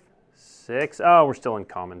 5, 6. Oh, we're still in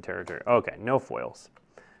common territory. Okay, no foils.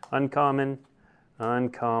 Uncommon,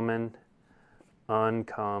 uncommon,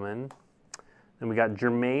 uncommon. Then we got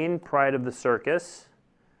Germain, Pride of the Circus.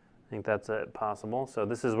 I think that's possible. So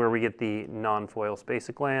this is where we get the non-foil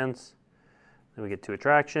Basic Lands. Then we get 2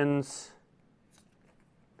 attractions.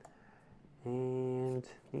 And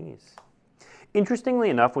these. Interestingly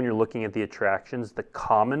enough, when you're looking at the attractions, the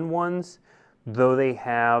common ones, though they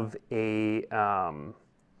have a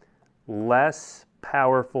less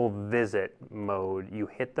powerful visit mode, you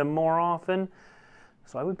hit them more often.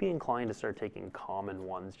 So I would be inclined to start taking common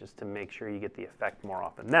ones just to make sure you get the effect more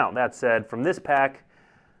often. Now, that said, from this pack,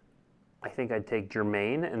 I think I'd take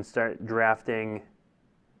Germain and start drafting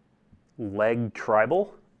Leg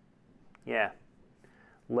Tribal. Yeah.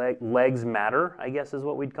 Legs matter, I guess is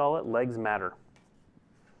what we'd call it. Legs matter.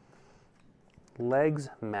 Legs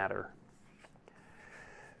matter.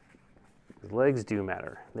 Legs do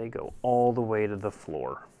matter. They go all the way to the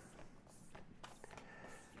floor.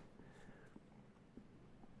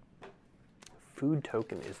 Food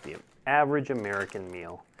token is the average American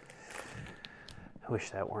meal. I wish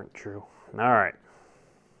that weren't true. All right.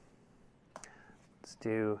 Let's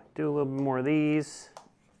do a little bit more of these.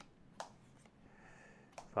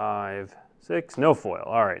 5, 6, no foil.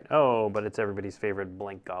 All right. Oh, but it's everybody's favorite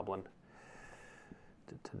blank goblin.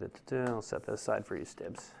 I'll set that aside for you,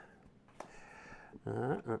 Stibs.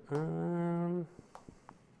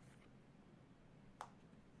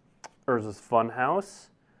 Urza's Funhouse.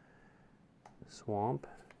 Swamp.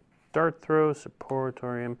 Dart Throw,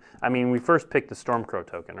 Supportorium. I mean, we first picked the Stormcrow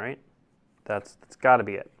token, right? That's got to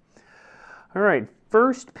be it. All right,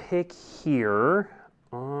 first pick here.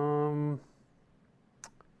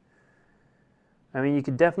 I mean, you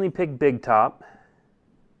could definitely pick Big Top.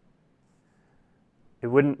 It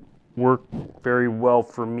wouldn't work very well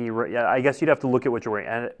for me. Yeah, I guess you'd have to look at what you're wearing.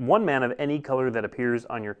 And 1 mana of any color that appears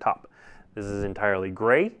on your top. This is entirely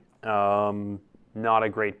gray. Not a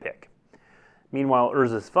great pick. Meanwhile,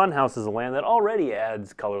 Urza's Funhouse is a land that already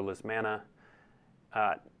adds colorless mana.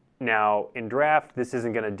 Now, in draft, this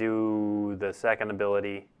isn't going to do the second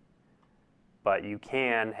ability, but you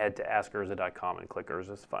can head to askurza.com and click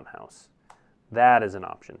Urza's Funhouse. That is an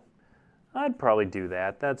option. I'd probably do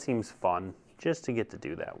that. That seems fun, just to get to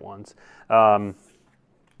do that once.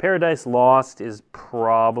 Paradise Lost is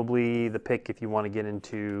probably the pick if you want to get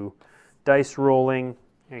into dice rolling.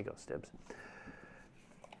 There you go, Stibs.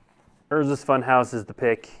 Urza's Funhouse is the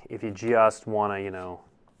pick if you just want to,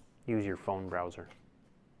 use your phone browser.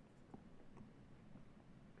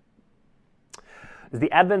 Is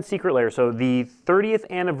the Advent Secret Lair, so the 30th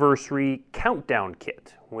anniversary countdown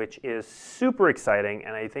kit, which is super exciting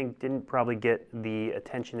and I think didn't probably get the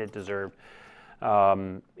attention it deserved,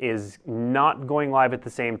 is not going live at the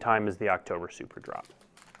same time as the October Super Drop.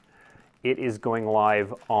 It is going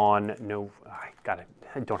live on,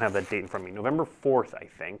 I don't have that date in front of me, November 4th, I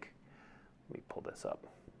think. Let me pull this up.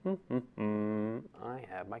 I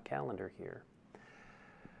have my calendar here.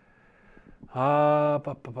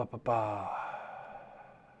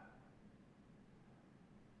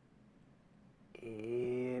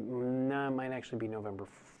 actually be November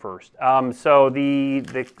 1st. So the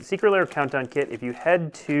Secret Lair Countdown Kit, if you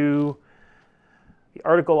head to the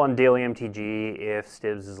article on Daily MTG, if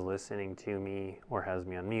Stibbs is listening to me or has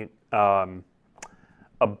me on mute, about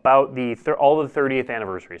all the 30th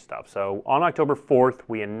anniversary stuff. So on October 4th,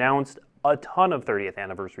 we announced a ton of 30th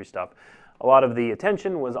anniversary stuff. A lot of the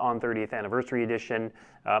attention was on 30th anniversary edition,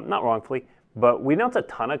 not wrongfully, but we announced a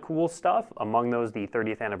ton of cool stuff. Among those, the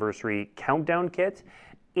 30th anniversary countdown kit.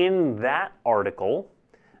 In that article,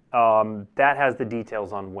 that has the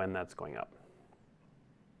details on when that's going up.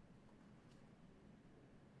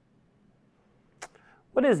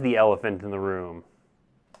 What is the elephant in the room?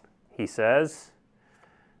 He says,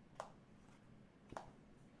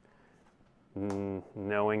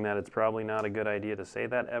 knowing that it's probably not a good idea to say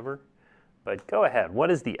that ever. But go ahead. What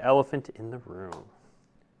is the elephant in the room?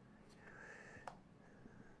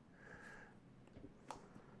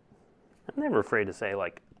 I'm never afraid to say,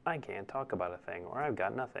 like, I can't talk about a thing, or I've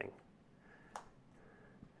got nothing.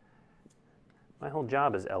 My whole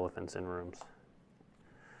job is elephants in rooms.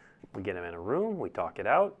 We get them in a room, we talk it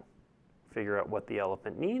out, figure out what the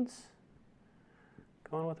elephant needs,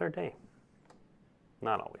 go on with our day.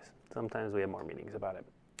 Not always. Sometimes we have more meetings about it.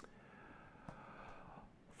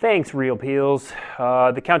 Thanks, Real Peels.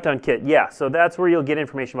 The Countdown Kit. Yeah, so that's where you'll get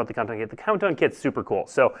information about the Countdown Kit. The Countdown Kit's super cool.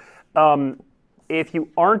 So if you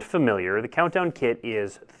aren't familiar, the Countdown Kit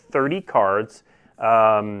is 30 cards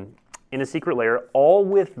in a Secret Lair, all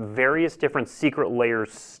with various different Secret Lair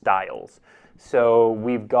styles. So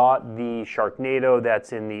we've got the Sharknado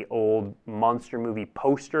that's in the old monster movie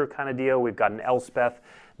poster kind of deal. We've got an Elspeth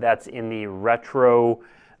that's in the retro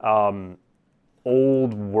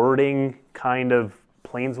old wording kind of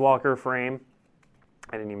Planeswalker frame.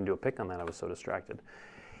 I didn't even do a pick on that. I was so distracted.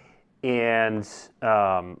 And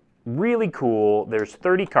really cool. There's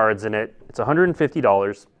 30 cards in it. It's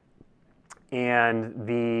 $150. And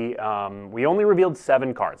we only revealed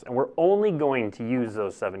 7 cards. And we're only going to use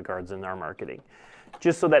those 7 cards in our marketing,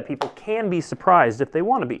 just so that people can be surprised if they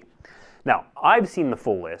want to be. Now, I've seen the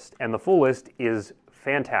full list, and the full list is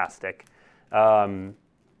fantastic.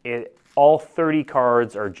 All 30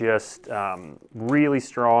 cards are just really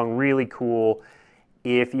strong, really cool.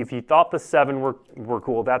 If you thought the 7 were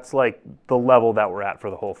cool, that's like the level that we're at for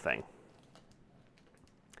the whole thing.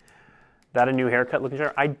 That a new haircut looking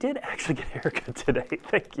sharp? I did actually get a haircut today.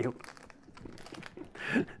 Thank you.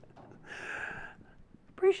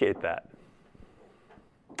 Appreciate that.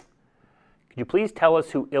 Could you please tell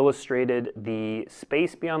us who illustrated the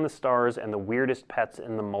Space Beyond the Stars and the weirdest pets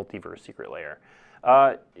in the multiverse Secret Lair?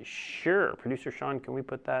 Sure. Producer Sean, can we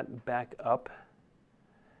put that back up?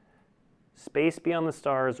 Space Beyond the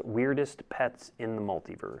Stars, weirdest pets in the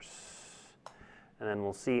multiverse. And then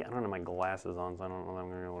we'll see. I don't have my glasses on, so I don't know if I'm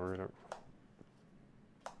going to be able to read it.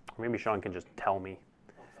 Or maybe Sean can just tell me.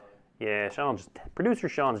 Yeah, producer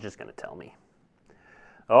Sean's just going to tell me.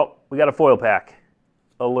 Oh, we got a foil pack.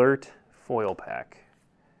 Alert, foil pack.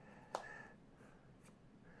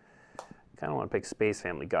 Kind of want to pick Space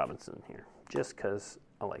Family Gobinson here, just because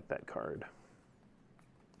I like that card.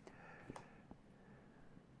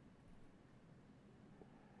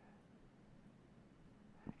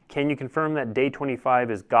 Can you confirm that day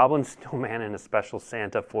 25 is Goblin Snowman and a special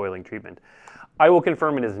Santa foiling treatment? I will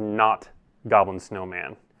confirm it is not Goblin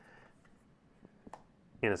Snowman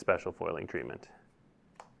in a special foiling treatment.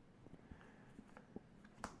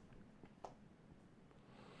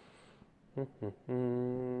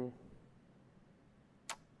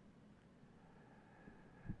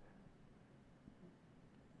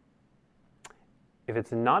 If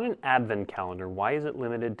it's not an advent calendar, why is it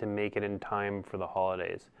limited to make it in time for the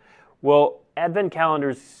holidays? Well, advent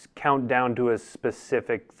calendars count down to a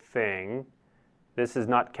specific thing. This is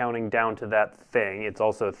not counting down to that thing. It's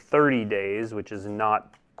also 30 days, which is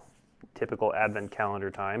not typical advent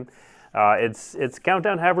calendar time. It's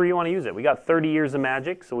countdown however you want to use it. We got 30 years of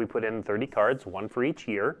magic, so we put in 30 cards, one for each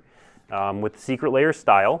year, with the Secret Lair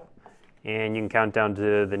style. And you can count down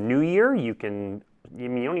to the new year. You don't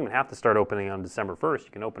even have to start opening on December 1st.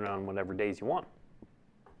 You can open it on whatever days you want.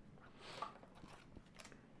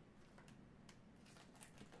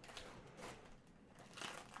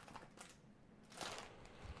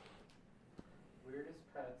 Weirdest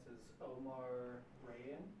Pets is Omar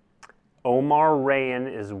Rayan. Omar Rayan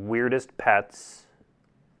is Weirdest Pets.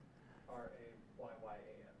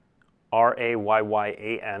 R-A-Y-Y-A-N.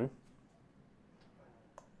 R-A-Y-Y-A-N.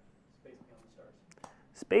 Space Beyond the Stars.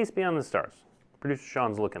 Space Beyond the Stars. Producer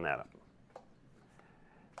Sean's looking that up.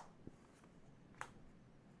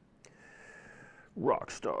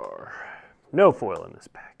 Rockstar. No foil in this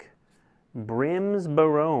pack. Brim's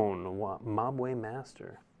Barone, Mobway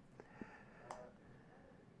Master.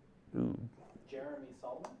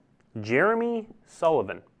 Jeremy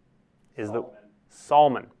Sullivan is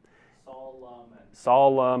Solomon.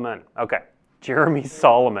 Solomon. Okay. Jeremy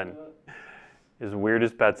Solomon is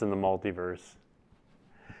weirdest pets in the multiverse.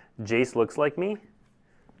 Jace looks like me.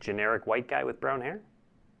 Generic white guy with brown hair.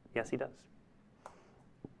 Yes, he does.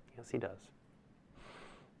 Yes, he does.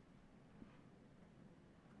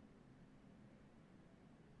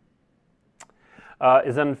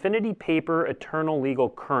 Is Infinity Paper Eternal legal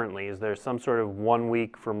currently? Is there some sort of 1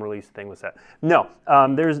 week from release thing with that? No.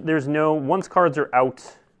 There's no. Once cards are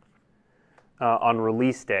out on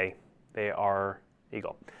release day, they are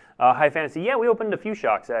legal. High Fantasy. Yeah, we opened a few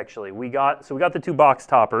shocks actually. We got the 2 box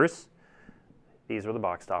toppers. These were the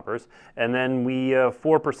box toppers, and then we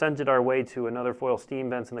 4%ed our way to another foil Steam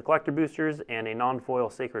Vents in the collector boosters and a non-foil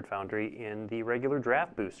Sacred Foundry in the regular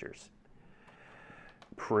draft boosters.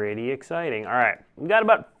 Pretty exciting. All right, we've got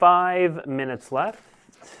about 5 minutes left.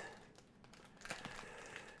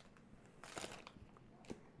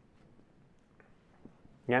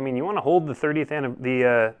 Yeah, I mean, you want to hold the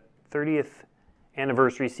 30th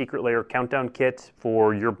anniversary Secret Lair countdown kit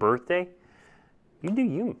for your birthday? You do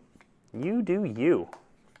you. You do you.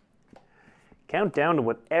 Count down to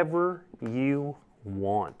whatever you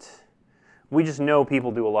want. We just know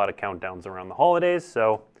people do a lot of countdowns around the holidays,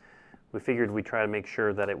 so we figured we'd try to make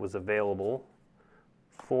sure that it was available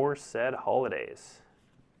for said holidays.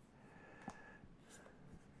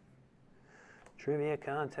 Trivia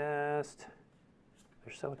contest.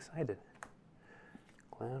 They're so excited.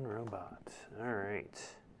 Clown robot. All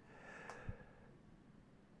right.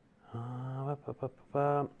 Are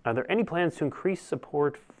there any plans to increase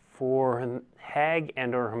support for Hag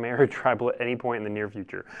and or Homera Tribal at any point in the near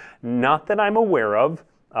future? Not that I'm aware of.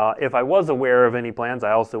 If I was aware of any plans,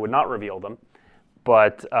 I also would not reveal them.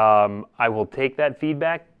 But I will take that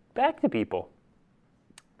feedback back to people.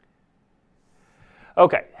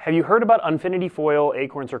 Okay, have you heard about Infinity Foil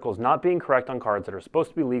Acorn Circles not being correct on cards that are supposed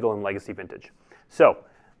to be legal in Legacy Vintage? So,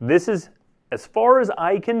 this is, as far as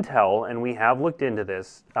I can tell, and we have looked into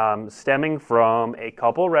this, stemming from a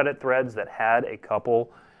couple Reddit threads that had a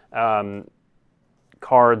couple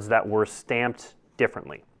cards that were stamped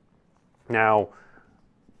differently. Now,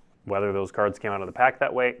 whether those cards came out of the pack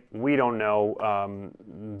that way, we don't know.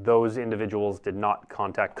 Those individuals did not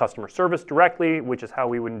contact customer service directly, which is how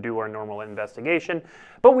we would do our normal investigation.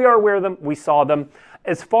 But we are aware of them. We saw them.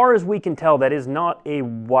 As far as we can tell, that is not a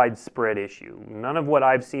widespread issue. None of what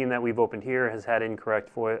I've seen that we've opened here has had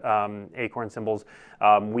incorrect acorn symbols.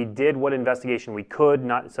 We did what investigation we could.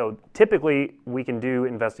 So typically, we can do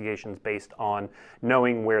investigations based on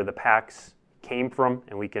knowing where the packs came from,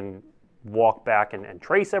 and we can walk back and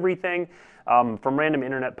trace everything. From random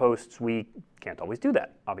internet posts, we can't always do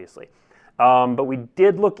that, obviously. But we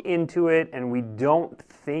did look into it, and we don't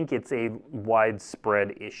think it's a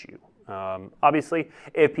widespread issue. Obviously,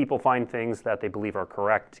 if people find things that they believe are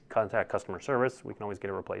correct, contact customer service. We can always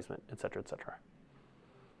get a replacement, etc., etc.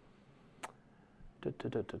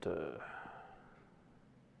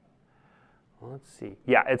 Let's see.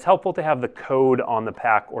 Yeah, it's helpful to have the code on the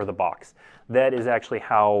pack or the box. That is actually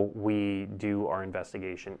how we do our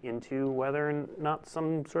investigation into whether or not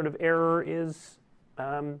some sort of error is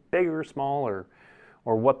big or small, or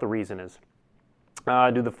what the reason is.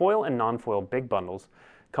 Do the foil and non-foil big bundles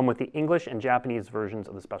come with the English and Japanese versions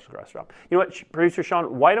of the special grass drop? You know what, Producer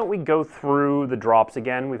Sean, why don't we go through the drops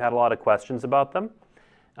again? We've had a lot of questions about them.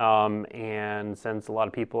 And since a lot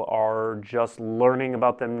of people are just learning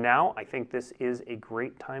about them now, I think this is a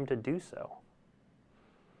great time to do so.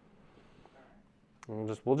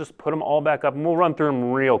 We'll just put them all back up, and we'll run through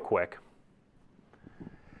them real quick.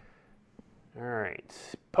 All right,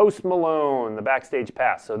 Post Malone, the Backstage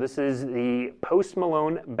Pass. So this is the Post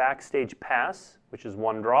Malone Backstage Pass, which is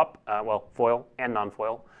 1 drop, well, foil and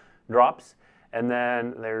non-foil drops. And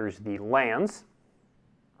then there's the lands.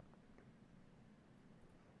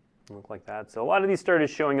 Look like that. So a lot of these started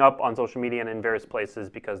showing up on social media and in various places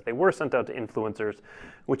because they were sent out to influencers,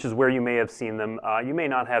 which is where you may have seen them. You may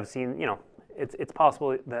not have seen, you know, it's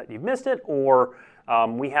possible that you've missed it, or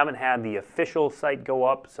we haven't had the official site go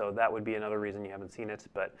up, so that would be another reason you haven't seen it.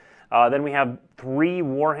 But then we have 3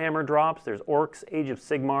 Warhammer drops. There's Orcs, Age of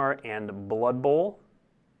Sigmar, and Blood Bowl.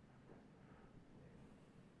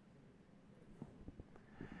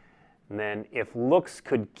 And then If Looks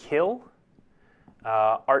Could Kill,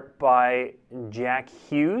 art by Jack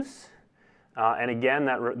Hughes. And again,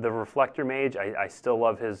 the Reflector Mage, I still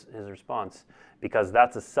love his response, because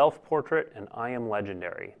that's a self-portrait and I am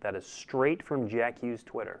legendary. That is straight from Jack Hughes'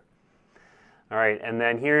 Twitter. All right, and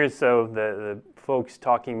then here's the folks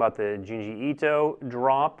talking about the Junji Ito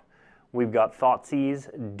drop. We've got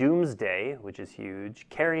Thoughtseize, Doomsday, which is huge,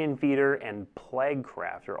 Carrion Feeder, and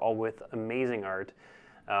Plaguecraft are all with amazing art.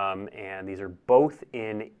 And these are both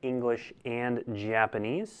in English and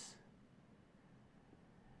Japanese.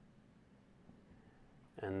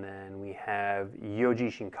 And then we have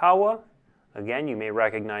Yoji Shinkawa. Again, you may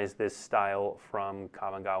recognize this style from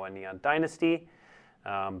Kamigawa Neon Dynasty.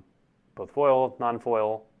 Both foil,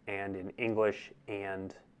 non-foil, and in English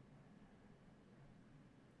and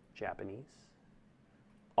Japanese.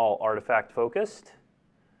 All artifact focused.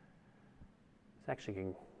 This actually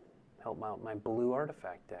can help out my blue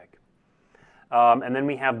artifact deck. And then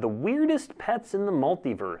we have the weirdest pets in the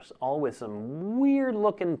multiverse, all with some weird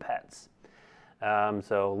looking pets.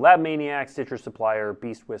 So Lab Maniac, Stitcher Supplier,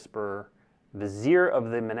 Beast Whisperer, Vizier of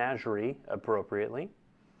the Menagerie, appropriately,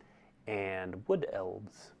 and Wood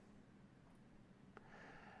Elves.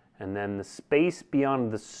 And then the Space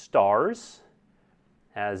Beyond the Stars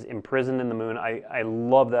has Imprisoned in the Moon. I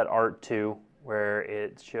love that art too, where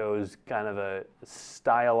it shows kind of a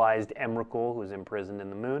stylized Emrakul who's imprisoned in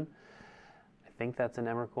the moon. I think that's an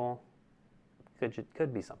Emrakul.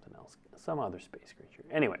 Could be something else, some other space creature.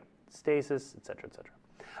 Anyway, stasis, etc., etc.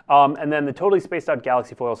 And then the Totally Spaced Out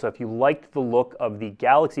Galaxy foil. So if you liked the look of the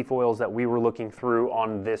Galaxy foils that we were looking through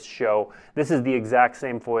on this show, this is the exact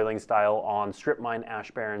same foiling style on Strip Mine,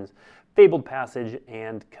 Ash Barrens, Fabled Passage,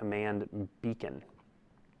 and Command Beacon.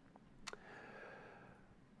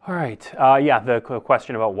 All right, the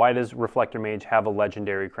question about why does Reflector Mage have a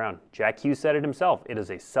legendary crown? Jack Hughes said it himself. It is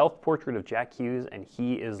a self-portrait of Jack Hughes, and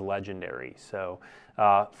he is legendary. So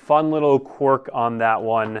fun little quirk on that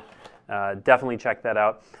one. Definitely check that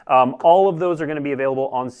out. All of those are going to be available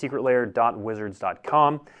on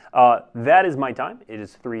secretlair.wizards.com. That is my time. It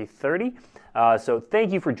is 3:30. So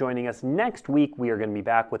thank you for joining us. Next week, we are going to be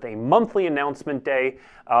back with a monthly announcement day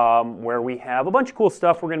where we have a bunch of cool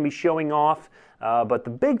stuff we're going to be showing off. But the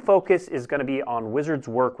big focus is going to be on Wizards'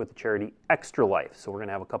 work with the charity Extra Life. So we're going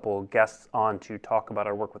to have a couple of guests on to talk about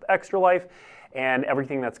our work with Extra Life and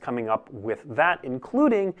everything that's coming up with that,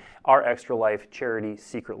 including our Extra Life charity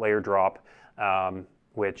Secret Lair drop,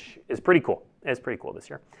 which is pretty cool. It's pretty cool this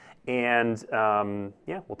year. And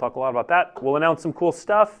we'll talk a lot about that. We'll announce some cool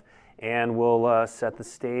stuff, and we'll set the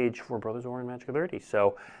stage for Brothers War and Magic 30.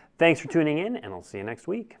 So thanks for tuning in, and I'll see you next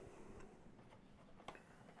week.